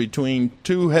conversation between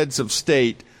 2 heads of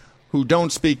state who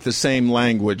don't speak the same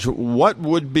language? What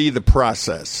would be the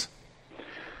process?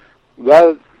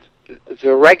 Well,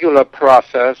 the regular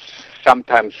process,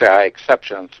 sometimes there are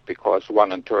exceptions because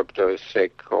one interpreter is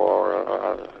sick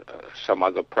or some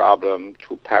other problem,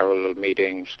 2 parallel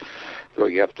meetings, so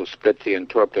you have to split the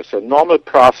interpreter. So normal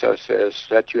process is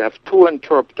that you have 2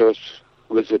 interpreters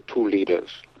with the 2 leaders.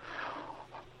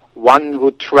 One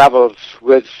who travels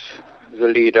with the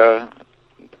leader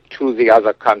to the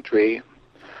other country,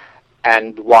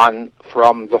 and one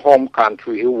from the home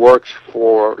country who works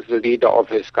for the leader of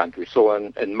his country. So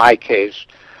in my case,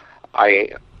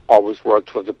 I always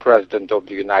worked for the President of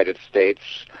the United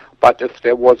States. But if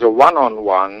there was a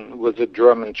one-on-one with a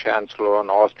German chancellor or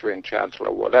an Austrian chancellor,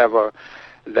 whatever,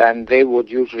 then they would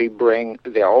usually bring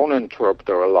their own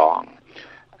interpreter along.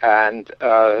 And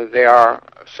there are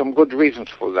some good reasons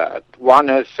for that.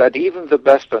 One is that even the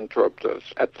best interpreters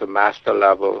at the master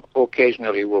level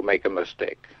occasionally will make a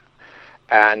mistake.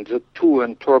 And the 2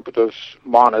 interpreters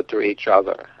monitor each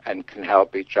other and can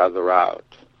help each other out.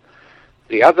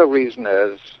 The other reason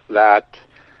is that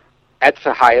at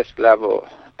the highest level,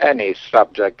 any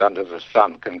subject under the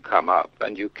sun can come up,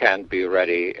 and you can't be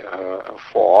ready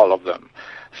for all of them.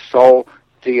 So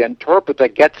the interpreter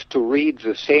gets to read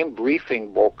the same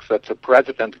briefing books that the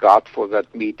president got for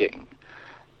that meeting.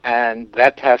 And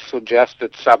that has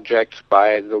suggested subjects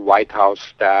by the White House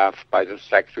staff, by the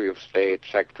Secretary of State,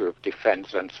 Secretary of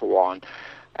Defense, and so on.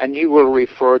 And he will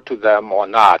refer to them or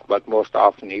not, but most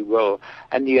often he will.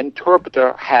 And the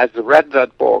interpreter has read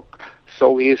that book,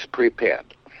 so he is prepared.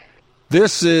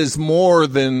 This is more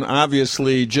than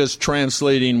obviously just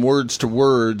translating words to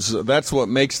words. That's what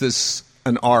makes this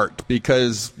an art,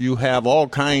 because you have all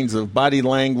kinds of body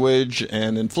language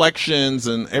and inflections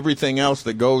and everything else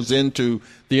that goes into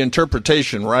the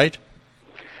interpretation, right?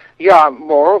 Yeah,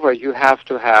 moreover, you have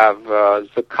to have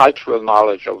the cultural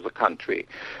knowledge of the country.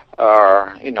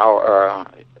 The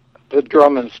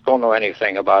Germans don't know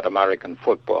anything about American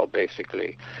football,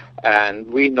 basically.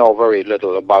 And we know very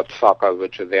little about soccer,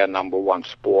 which is their number 1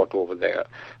 sport over there.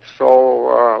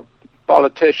 So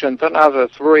politicians and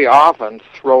others very often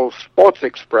throw sports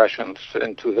expressions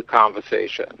into the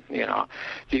conversation.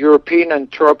 The European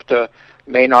interpreter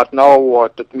may not know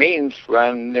what it means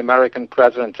when the American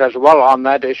president says, well, on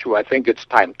that issue, I think it's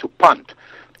time to punt.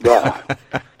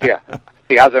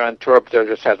 The other interpreter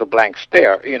just has a blank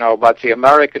stare, but the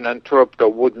American interpreter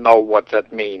would know what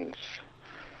that means.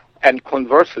 And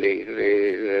conversely,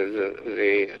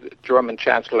 the German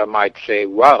chancellor might say,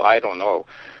 well, I don't know,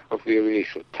 if we really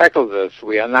should tackle this,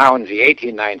 we are now in the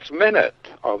 89th minute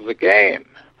of the game.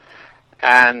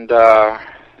 And the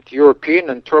European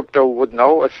interpreter would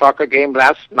know a soccer game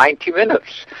lasts 90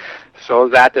 minutes. So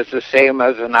that is the same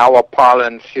as in our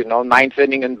parlance, ninth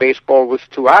inning in baseball with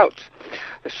 2 outs.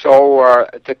 So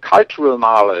the cultural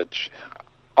knowledge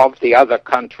of the other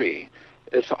country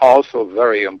is also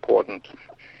very important,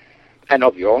 and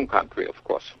of your own country, of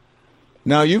course.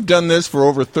 Now, you've done this for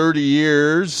over 30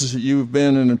 years. You've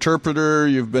been an interpreter,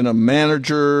 you've been a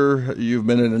manager, you've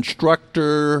been an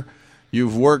instructor,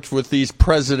 you've worked with these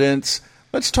presidents.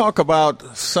 Let's talk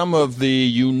about some of the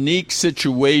unique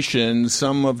situations,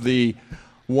 some of the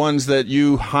ones that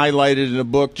you highlighted in the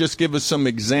book. Just give us some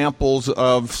examples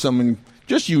of some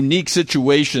just unique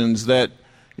situations that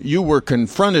you were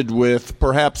confronted with,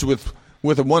 perhaps with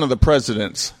one of the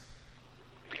presidents.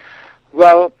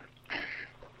 Well,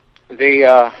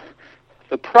 the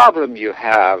problem you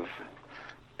have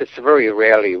is very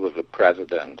rarely with the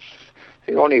presidents.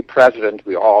 The only president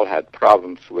we all had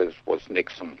problems with was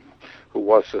Nixon, who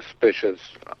was suspicious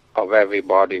of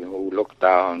everybody, who looked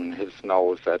down his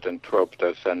nose at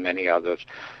interpreters and many others.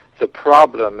 The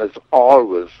problem is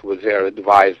always with their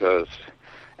advisors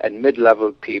and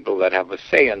mid-level people that have a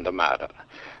say in the matter.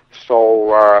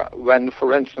 So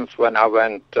for instance, when I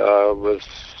went with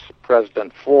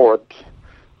President Ford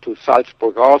to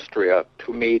Salzburg, Austria,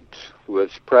 to meet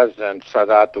with President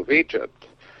Sadat of Egypt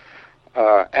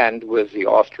and with the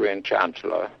Austrian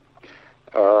Chancellor,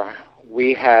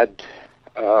 we had,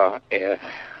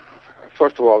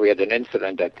 first of all, we had an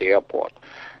incident at the airport.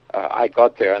 I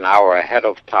got there an hour ahead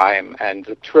of time, and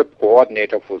the trip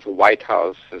coordinator for the White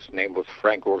House, his name was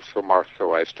Frank Ursumark,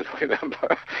 so I still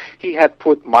remember, he had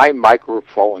put my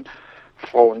microphones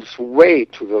way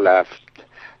to the left,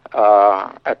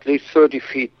 at least 30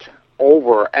 feet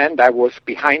over, and I was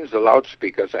behind the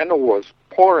loudspeakers, and it was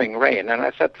pouring rain. And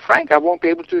I said, Frank, I won't be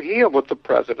able to hear what the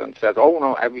president said. Oh,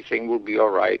 no, everything will be all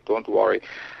right, don't worry.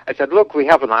 I said, look, we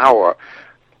have an hour.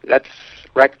 Let's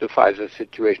rectify the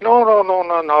situation.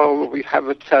 No, we have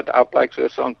it set up like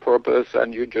this on purpose,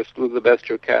 and you just do the best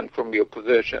you can from your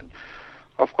position.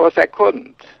 Of course, I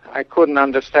couldn't. I couldn't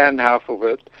understand half of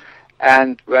it.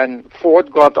 And when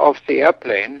Ford got off the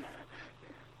airplane,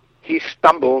 he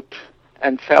stumbled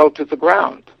and fell to the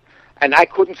ground, and I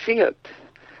couldn't see it.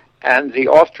 And the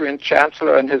Austrian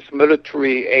Chancellor and his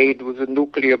military aide with a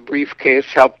nuclear briefcase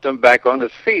helped him back on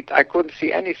his feet. I couldn't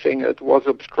see anything. It was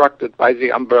obstructed by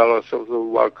the umbrellas of the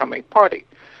welcoming party.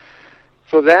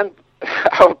 So then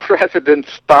our president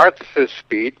starts his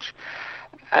speech,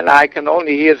 and I can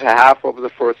only hear the half of the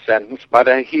first sentence, but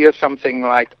I hear something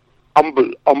like,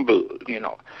 umble,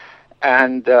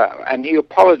 and he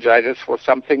apologizes for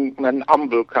something when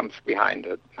umble comes behind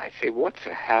it. I say, what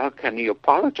the hell can he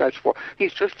apologize for?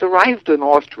 He's just arrived in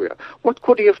Austria. What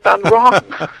could he have done wrong?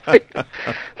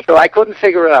 So I couldn't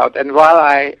figure it out. And while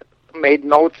I made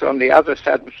notes on the other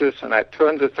sentences and I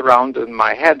turned it around in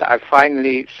my head, I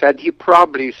finally said, he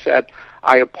probably said,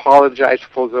 I apologize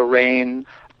for the rain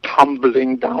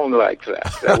tumbling down like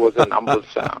that. There was an umble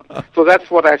sound. So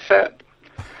that's what I said.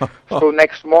 So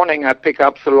next morning I pick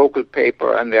up the local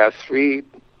paper, and there are 3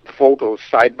 photos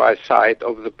side by side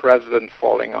of the president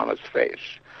falling on his face.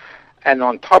 And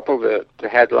on top of it, the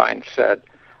headline said,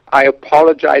 I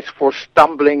apologize for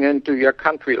stumbling into your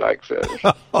country like this.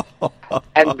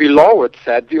 And below it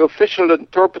said, the official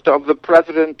interpreter of the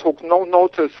president took no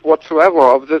notice whatsoever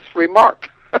of this remark.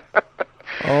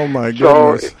 Oh, my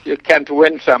goodness. So you can't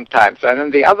win sometimes. And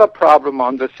then the other problem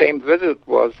on the same visit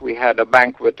was we had a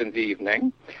banquet in the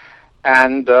evening,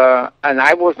 and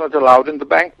I was not allowed in the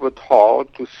banquet hall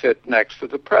to sit next to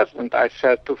the president. I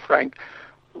said to Frank,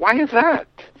 why is that?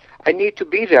 I need to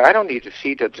be there. I don't need a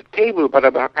seat at the table, but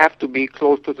I have to be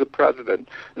close to the president.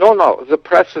 No, the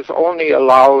press is only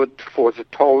allowed for the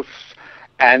toasts,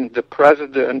 and the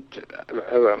president,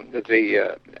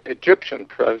 the Egyptian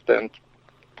president,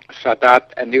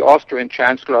 Sadat, and the Austrian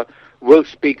Chancellor will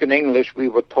speak in English, we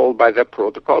were told by the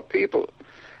protocol people.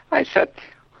 I said,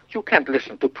 you can't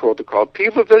listen to protocol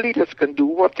people. The leaders can do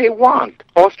what they want.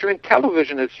 Austrian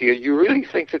television is here. You really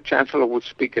think the Chancellor would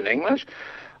speak in English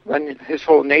when his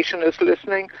whole nation is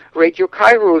listening? Radio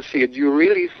Cairo is here. Do you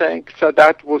really think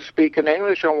Sadat will speak in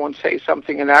English and won't say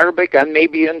something in Arabic and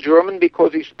maybe in German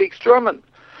because he speaks German?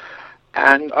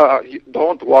 And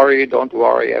don't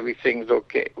worry, everything's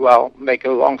okay. Well, make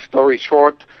a long story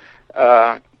short,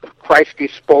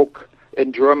 Kreisky spoke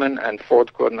in German and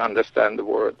Ford couldn't understand the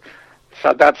word.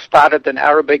 Sadat started in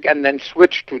Arabic and then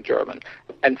switched to German,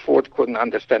 and Ford couldn't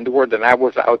understand the word, and I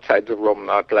was outside the room,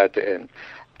 not let in.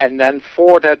 And then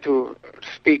Ford had to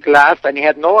speak last, and he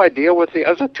had no idea what the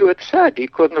other two had said. He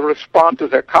couldn't respond to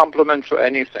their compliments or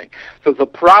anything. So the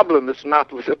problem is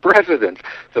not with the president.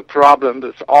 The problem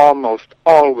is almost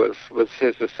always with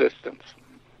his assistants.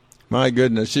 My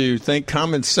goodness, you think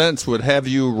common sense would have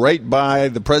you right by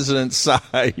the president's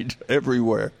side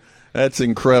everywhere. That's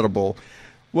incredible.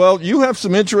 Well, you have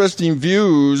some interesting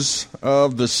views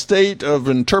of the state of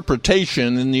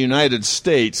interpretation in the United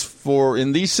States.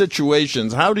 In these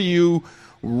situations, how do you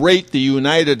rate the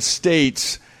United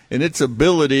States in its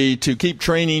ability to keep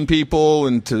training people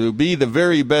and to be the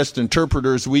very best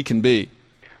interpreters we can be?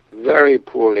 Very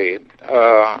poorly.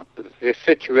 The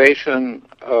situation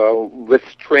with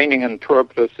training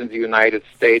interpreters in the United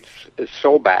States is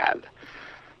so bad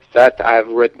that I've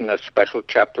written a special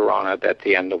chapter on it at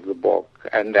the end of the book.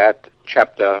 And that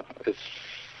chapter is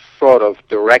sort of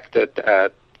directed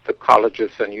at the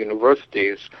colleges and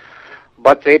universities,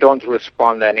 but they don't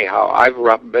respond anyhow.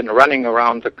 I've been running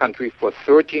around the country for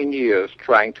 13 years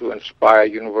trying to inspire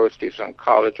universities and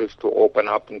colleges to open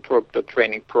up interpreter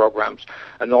training programs,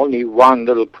 and only one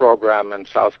little program in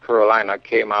South Carolina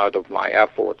came out of my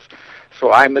efforts.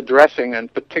 So I'm addressing in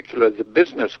particular the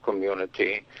business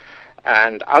community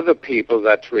and other people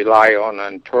that rely on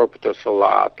interpreters a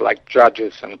lot, like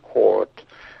judges in court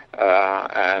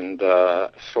and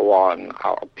so on,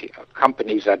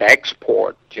 companies that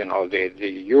export. You know, the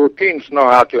Europeans know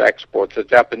how to export, the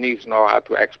Japanese know how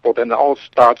to export, and it all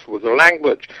starts with the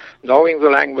language. Knowing the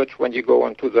language when you go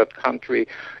into that country,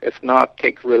 if not,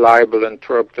 take reliable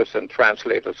interpreters and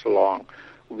translators along.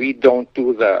 We don't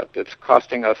do that. It's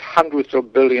costing us hundreds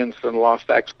of billions in lost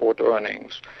export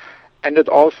earnings. And it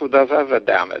also does other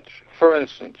damage. For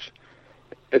instance,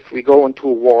 if we go into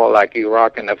a war like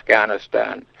Iraq and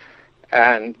Afghanistan,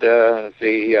 and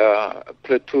the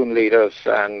platoon leaders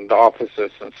and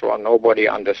officers and so on, nobody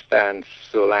understands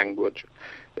the language.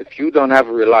 If you don't have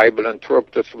reliable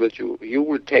interpreters with you, you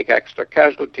will take extra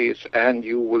casualties and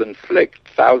you will inflict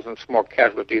thousands more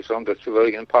casualties on the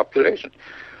civilian population.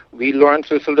 We learned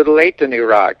this a little late in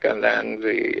Iraq, and then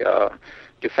the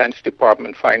Defense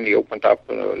Department finally opened up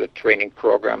the training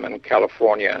program in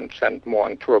California and sent more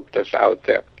interpreters out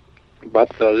there. But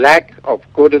the lack of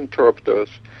good interpreters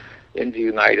in the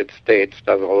United States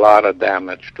does a lot of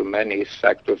damage to many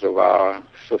sectors of our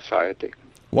society.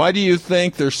 Why do you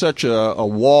think there's such a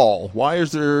wall? Why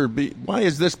is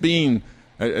this being?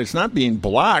 It's not being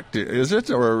blocked, is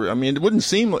it? Or I mean, it wouldn't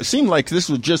seem like this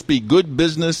would just be good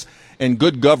business and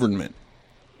good government.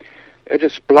 It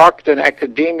is blocked in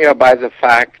academia by the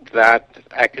fact that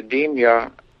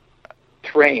academia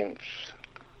trains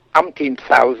umpteen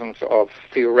thousands of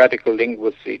theoretical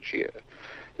linguists each year.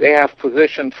 They have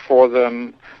positions for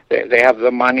them, they have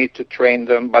the money to train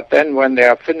them, but then when they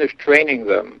are finished training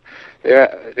them,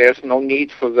 there's no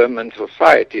need for them in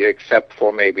society except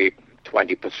for maybe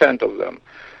 20% of them.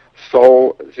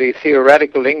 So the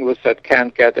theoretical linguists that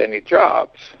can't get any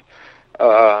jobs,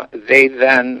 they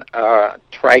then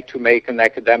try to make an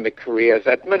academic career as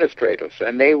administrators,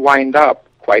 and they wind up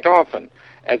quite often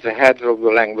as the heads of the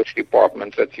language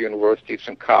departments at universities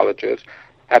and colleges,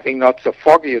 having not the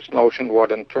foggiest notion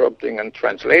what interpreting and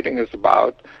translating is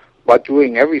about, but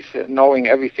knowing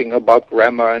everything about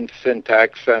grammar and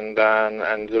syntax and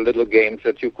the little games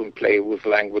that you can play with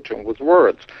language and with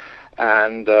words.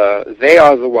 And they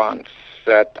are the ones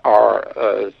that are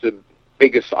the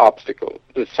biggest obstacle.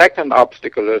 The second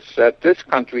obstacle is that this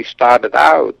country started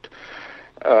out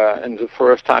in the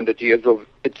first 100 years of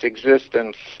its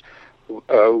existence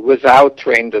without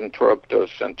trained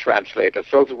interpreters and translators.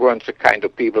 Those weren't the kind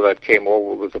of people that came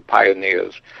over with the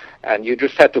pioneers. And you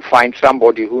just had to find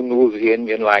somebody who knew the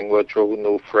Indian language or who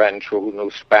knew French or who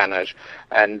knew Spanish,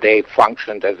 and they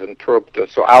functioned as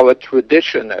interpreters. So our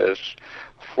tradition is,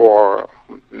 for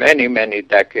many, many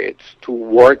decades, to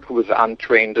work with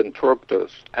untrained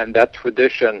interpreters, and that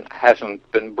tradition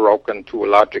hasn't been broken to a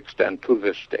large extent to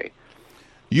this day.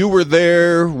 You were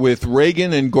there with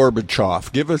Reagan and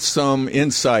Gorbachev. Give us some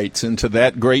insights into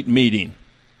that great meeting.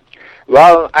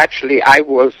 Well, actually, I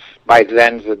was by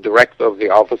then the director of the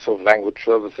Office of Language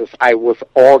Services. I was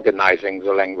organizing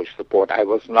the language support. I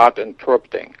was not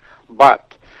interpreting.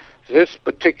 But this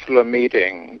particular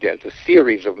meeting, there's a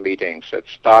series of meetings that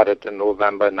started in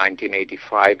November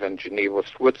 1985 in Geneva,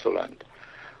 Switzerland,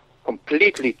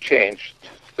 completely changed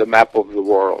the map of the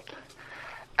world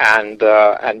and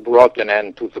brought an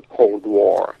end to the Cold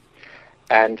War.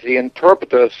 And the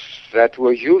interpreters that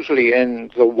were usually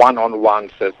in the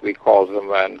one-on-ones, as we call them,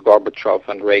 when Gorbachev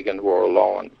and Reagan were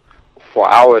alone. For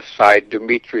our side,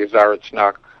 Dmitry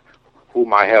Zaretsnak,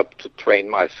 whom I helped to train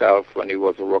myself when he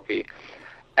was a rookie,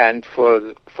 And for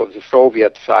the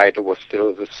Soviet side, it was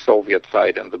still the Soviet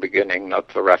side in the beginning, not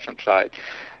the Russian side.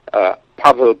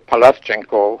 Pavel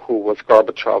Palaschenko, who was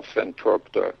Gorbachev's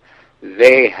interpreter,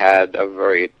 they had a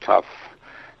very tough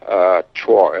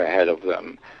chore ahead of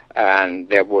them. And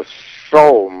there was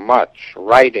so much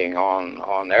writing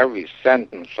on every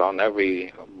sentence, on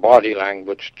every body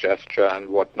language gesture and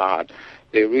whatnot.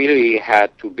 They really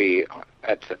had to be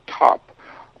at the top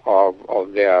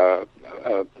of their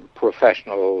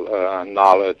professional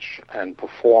knowledge and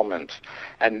performance.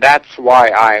 And that's why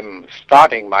I'm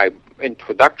starting my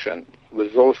introduction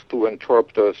with those two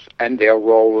interpreters and their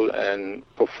role in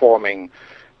performing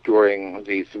during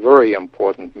these very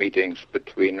important meetings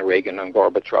between Reagan and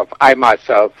Gorbachev. I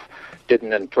myself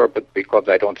didn't interpret because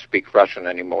I don't speak Russian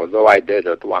anymore, though I did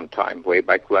at one time, way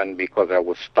back when, because I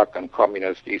was stuck in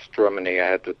communist East Germany. I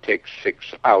had to take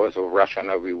 6 hours of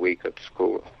Russian every week at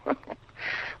school.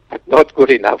 But not good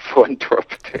enough for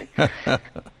interpreting.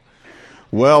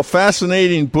 Well,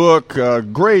 fascinating book,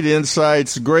 great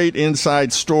insights, great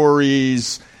inside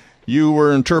stories. You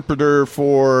were interpreter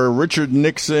for Richard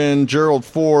Nixon, Gerald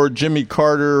Ford, Jimmy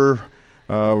Carter,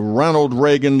 Ronald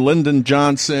Reagan, Lyndon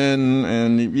Johnson,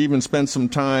 and you even spent some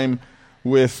time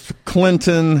with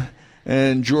Clinton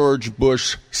and George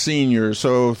Bush Sr.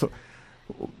 So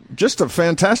just a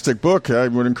fantastic book. I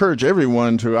would encourage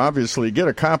everyone to obviously get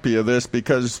a copy of this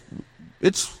because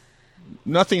it's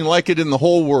nothing like it in the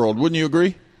whole world. Wouldn't you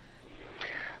agree?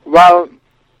 Well,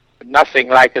 nothing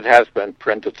like it has been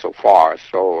printed so far,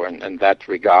 so in that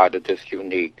regard it is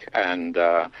unique. And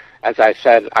as I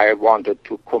said, I wanted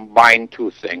to combine two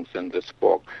things in this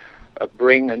book,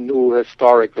 bring a new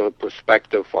historical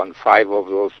perspective on 5 of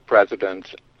those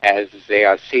presidents as they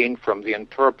are seen from the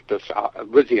interpreter's,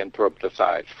 with the interpreter's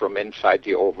eyes, from inside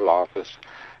the Oval Office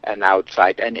and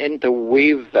outside, and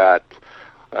interweave that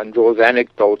and those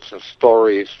anecdotes and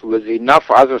stories with enough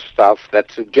other stuff that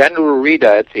the general reader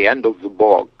at the end of the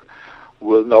book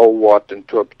will know what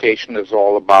interpretation is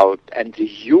all about, and the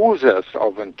users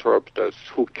of interpreters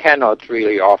who cannot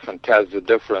really often tell the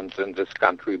difference in this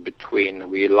country between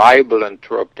reliable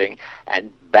interpreting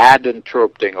and bad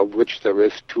interpreting, of which there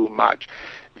is too much.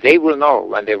 They will know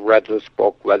when they've read this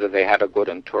book whether they had a good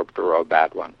interpreter or a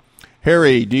bad one.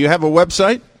 Harry, do you have a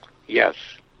website? Yes.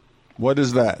 What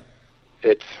is that?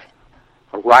 It's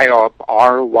RYOB,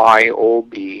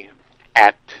 R-Y-O-B,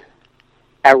 at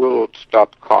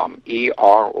erols.com,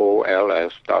 E-R-O-L-S.com.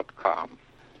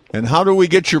 And how do we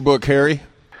get your book, Harry?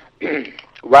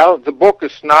 Well, the book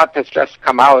has just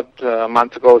come out a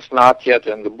month ago. It's not yet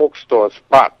in the bookstores,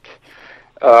 but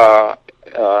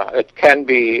it can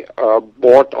be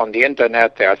bought on the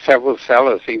Internet. There are several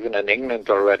sellers, even in England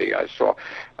already, I saw.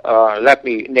 Let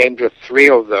me name just 3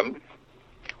 of them.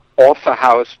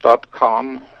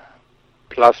 authorhouse.com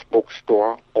plus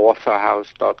bookstore,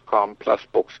 authorhouse.com plus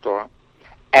bookstore,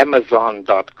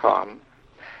 Amazon.com,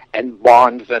 and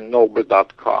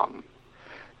BarnesandNoble.com.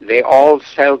 They all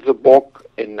sell the book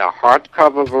in a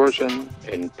hardcover version,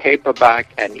 in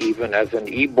paperback, and even as an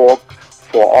e-book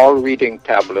for all reading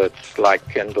tablets like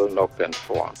Kindle, Nook, and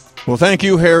so on. Well, thank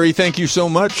you, Harry. Thank you so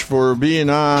much for being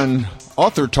on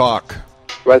Author Talk.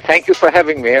 Well, thank you for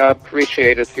having me. I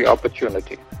appreciated the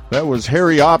opportunity. That was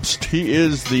Harry Obst. He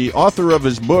is the author of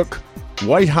his book,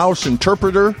 White House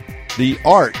Interpreter, The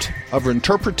Art of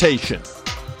Interpretation.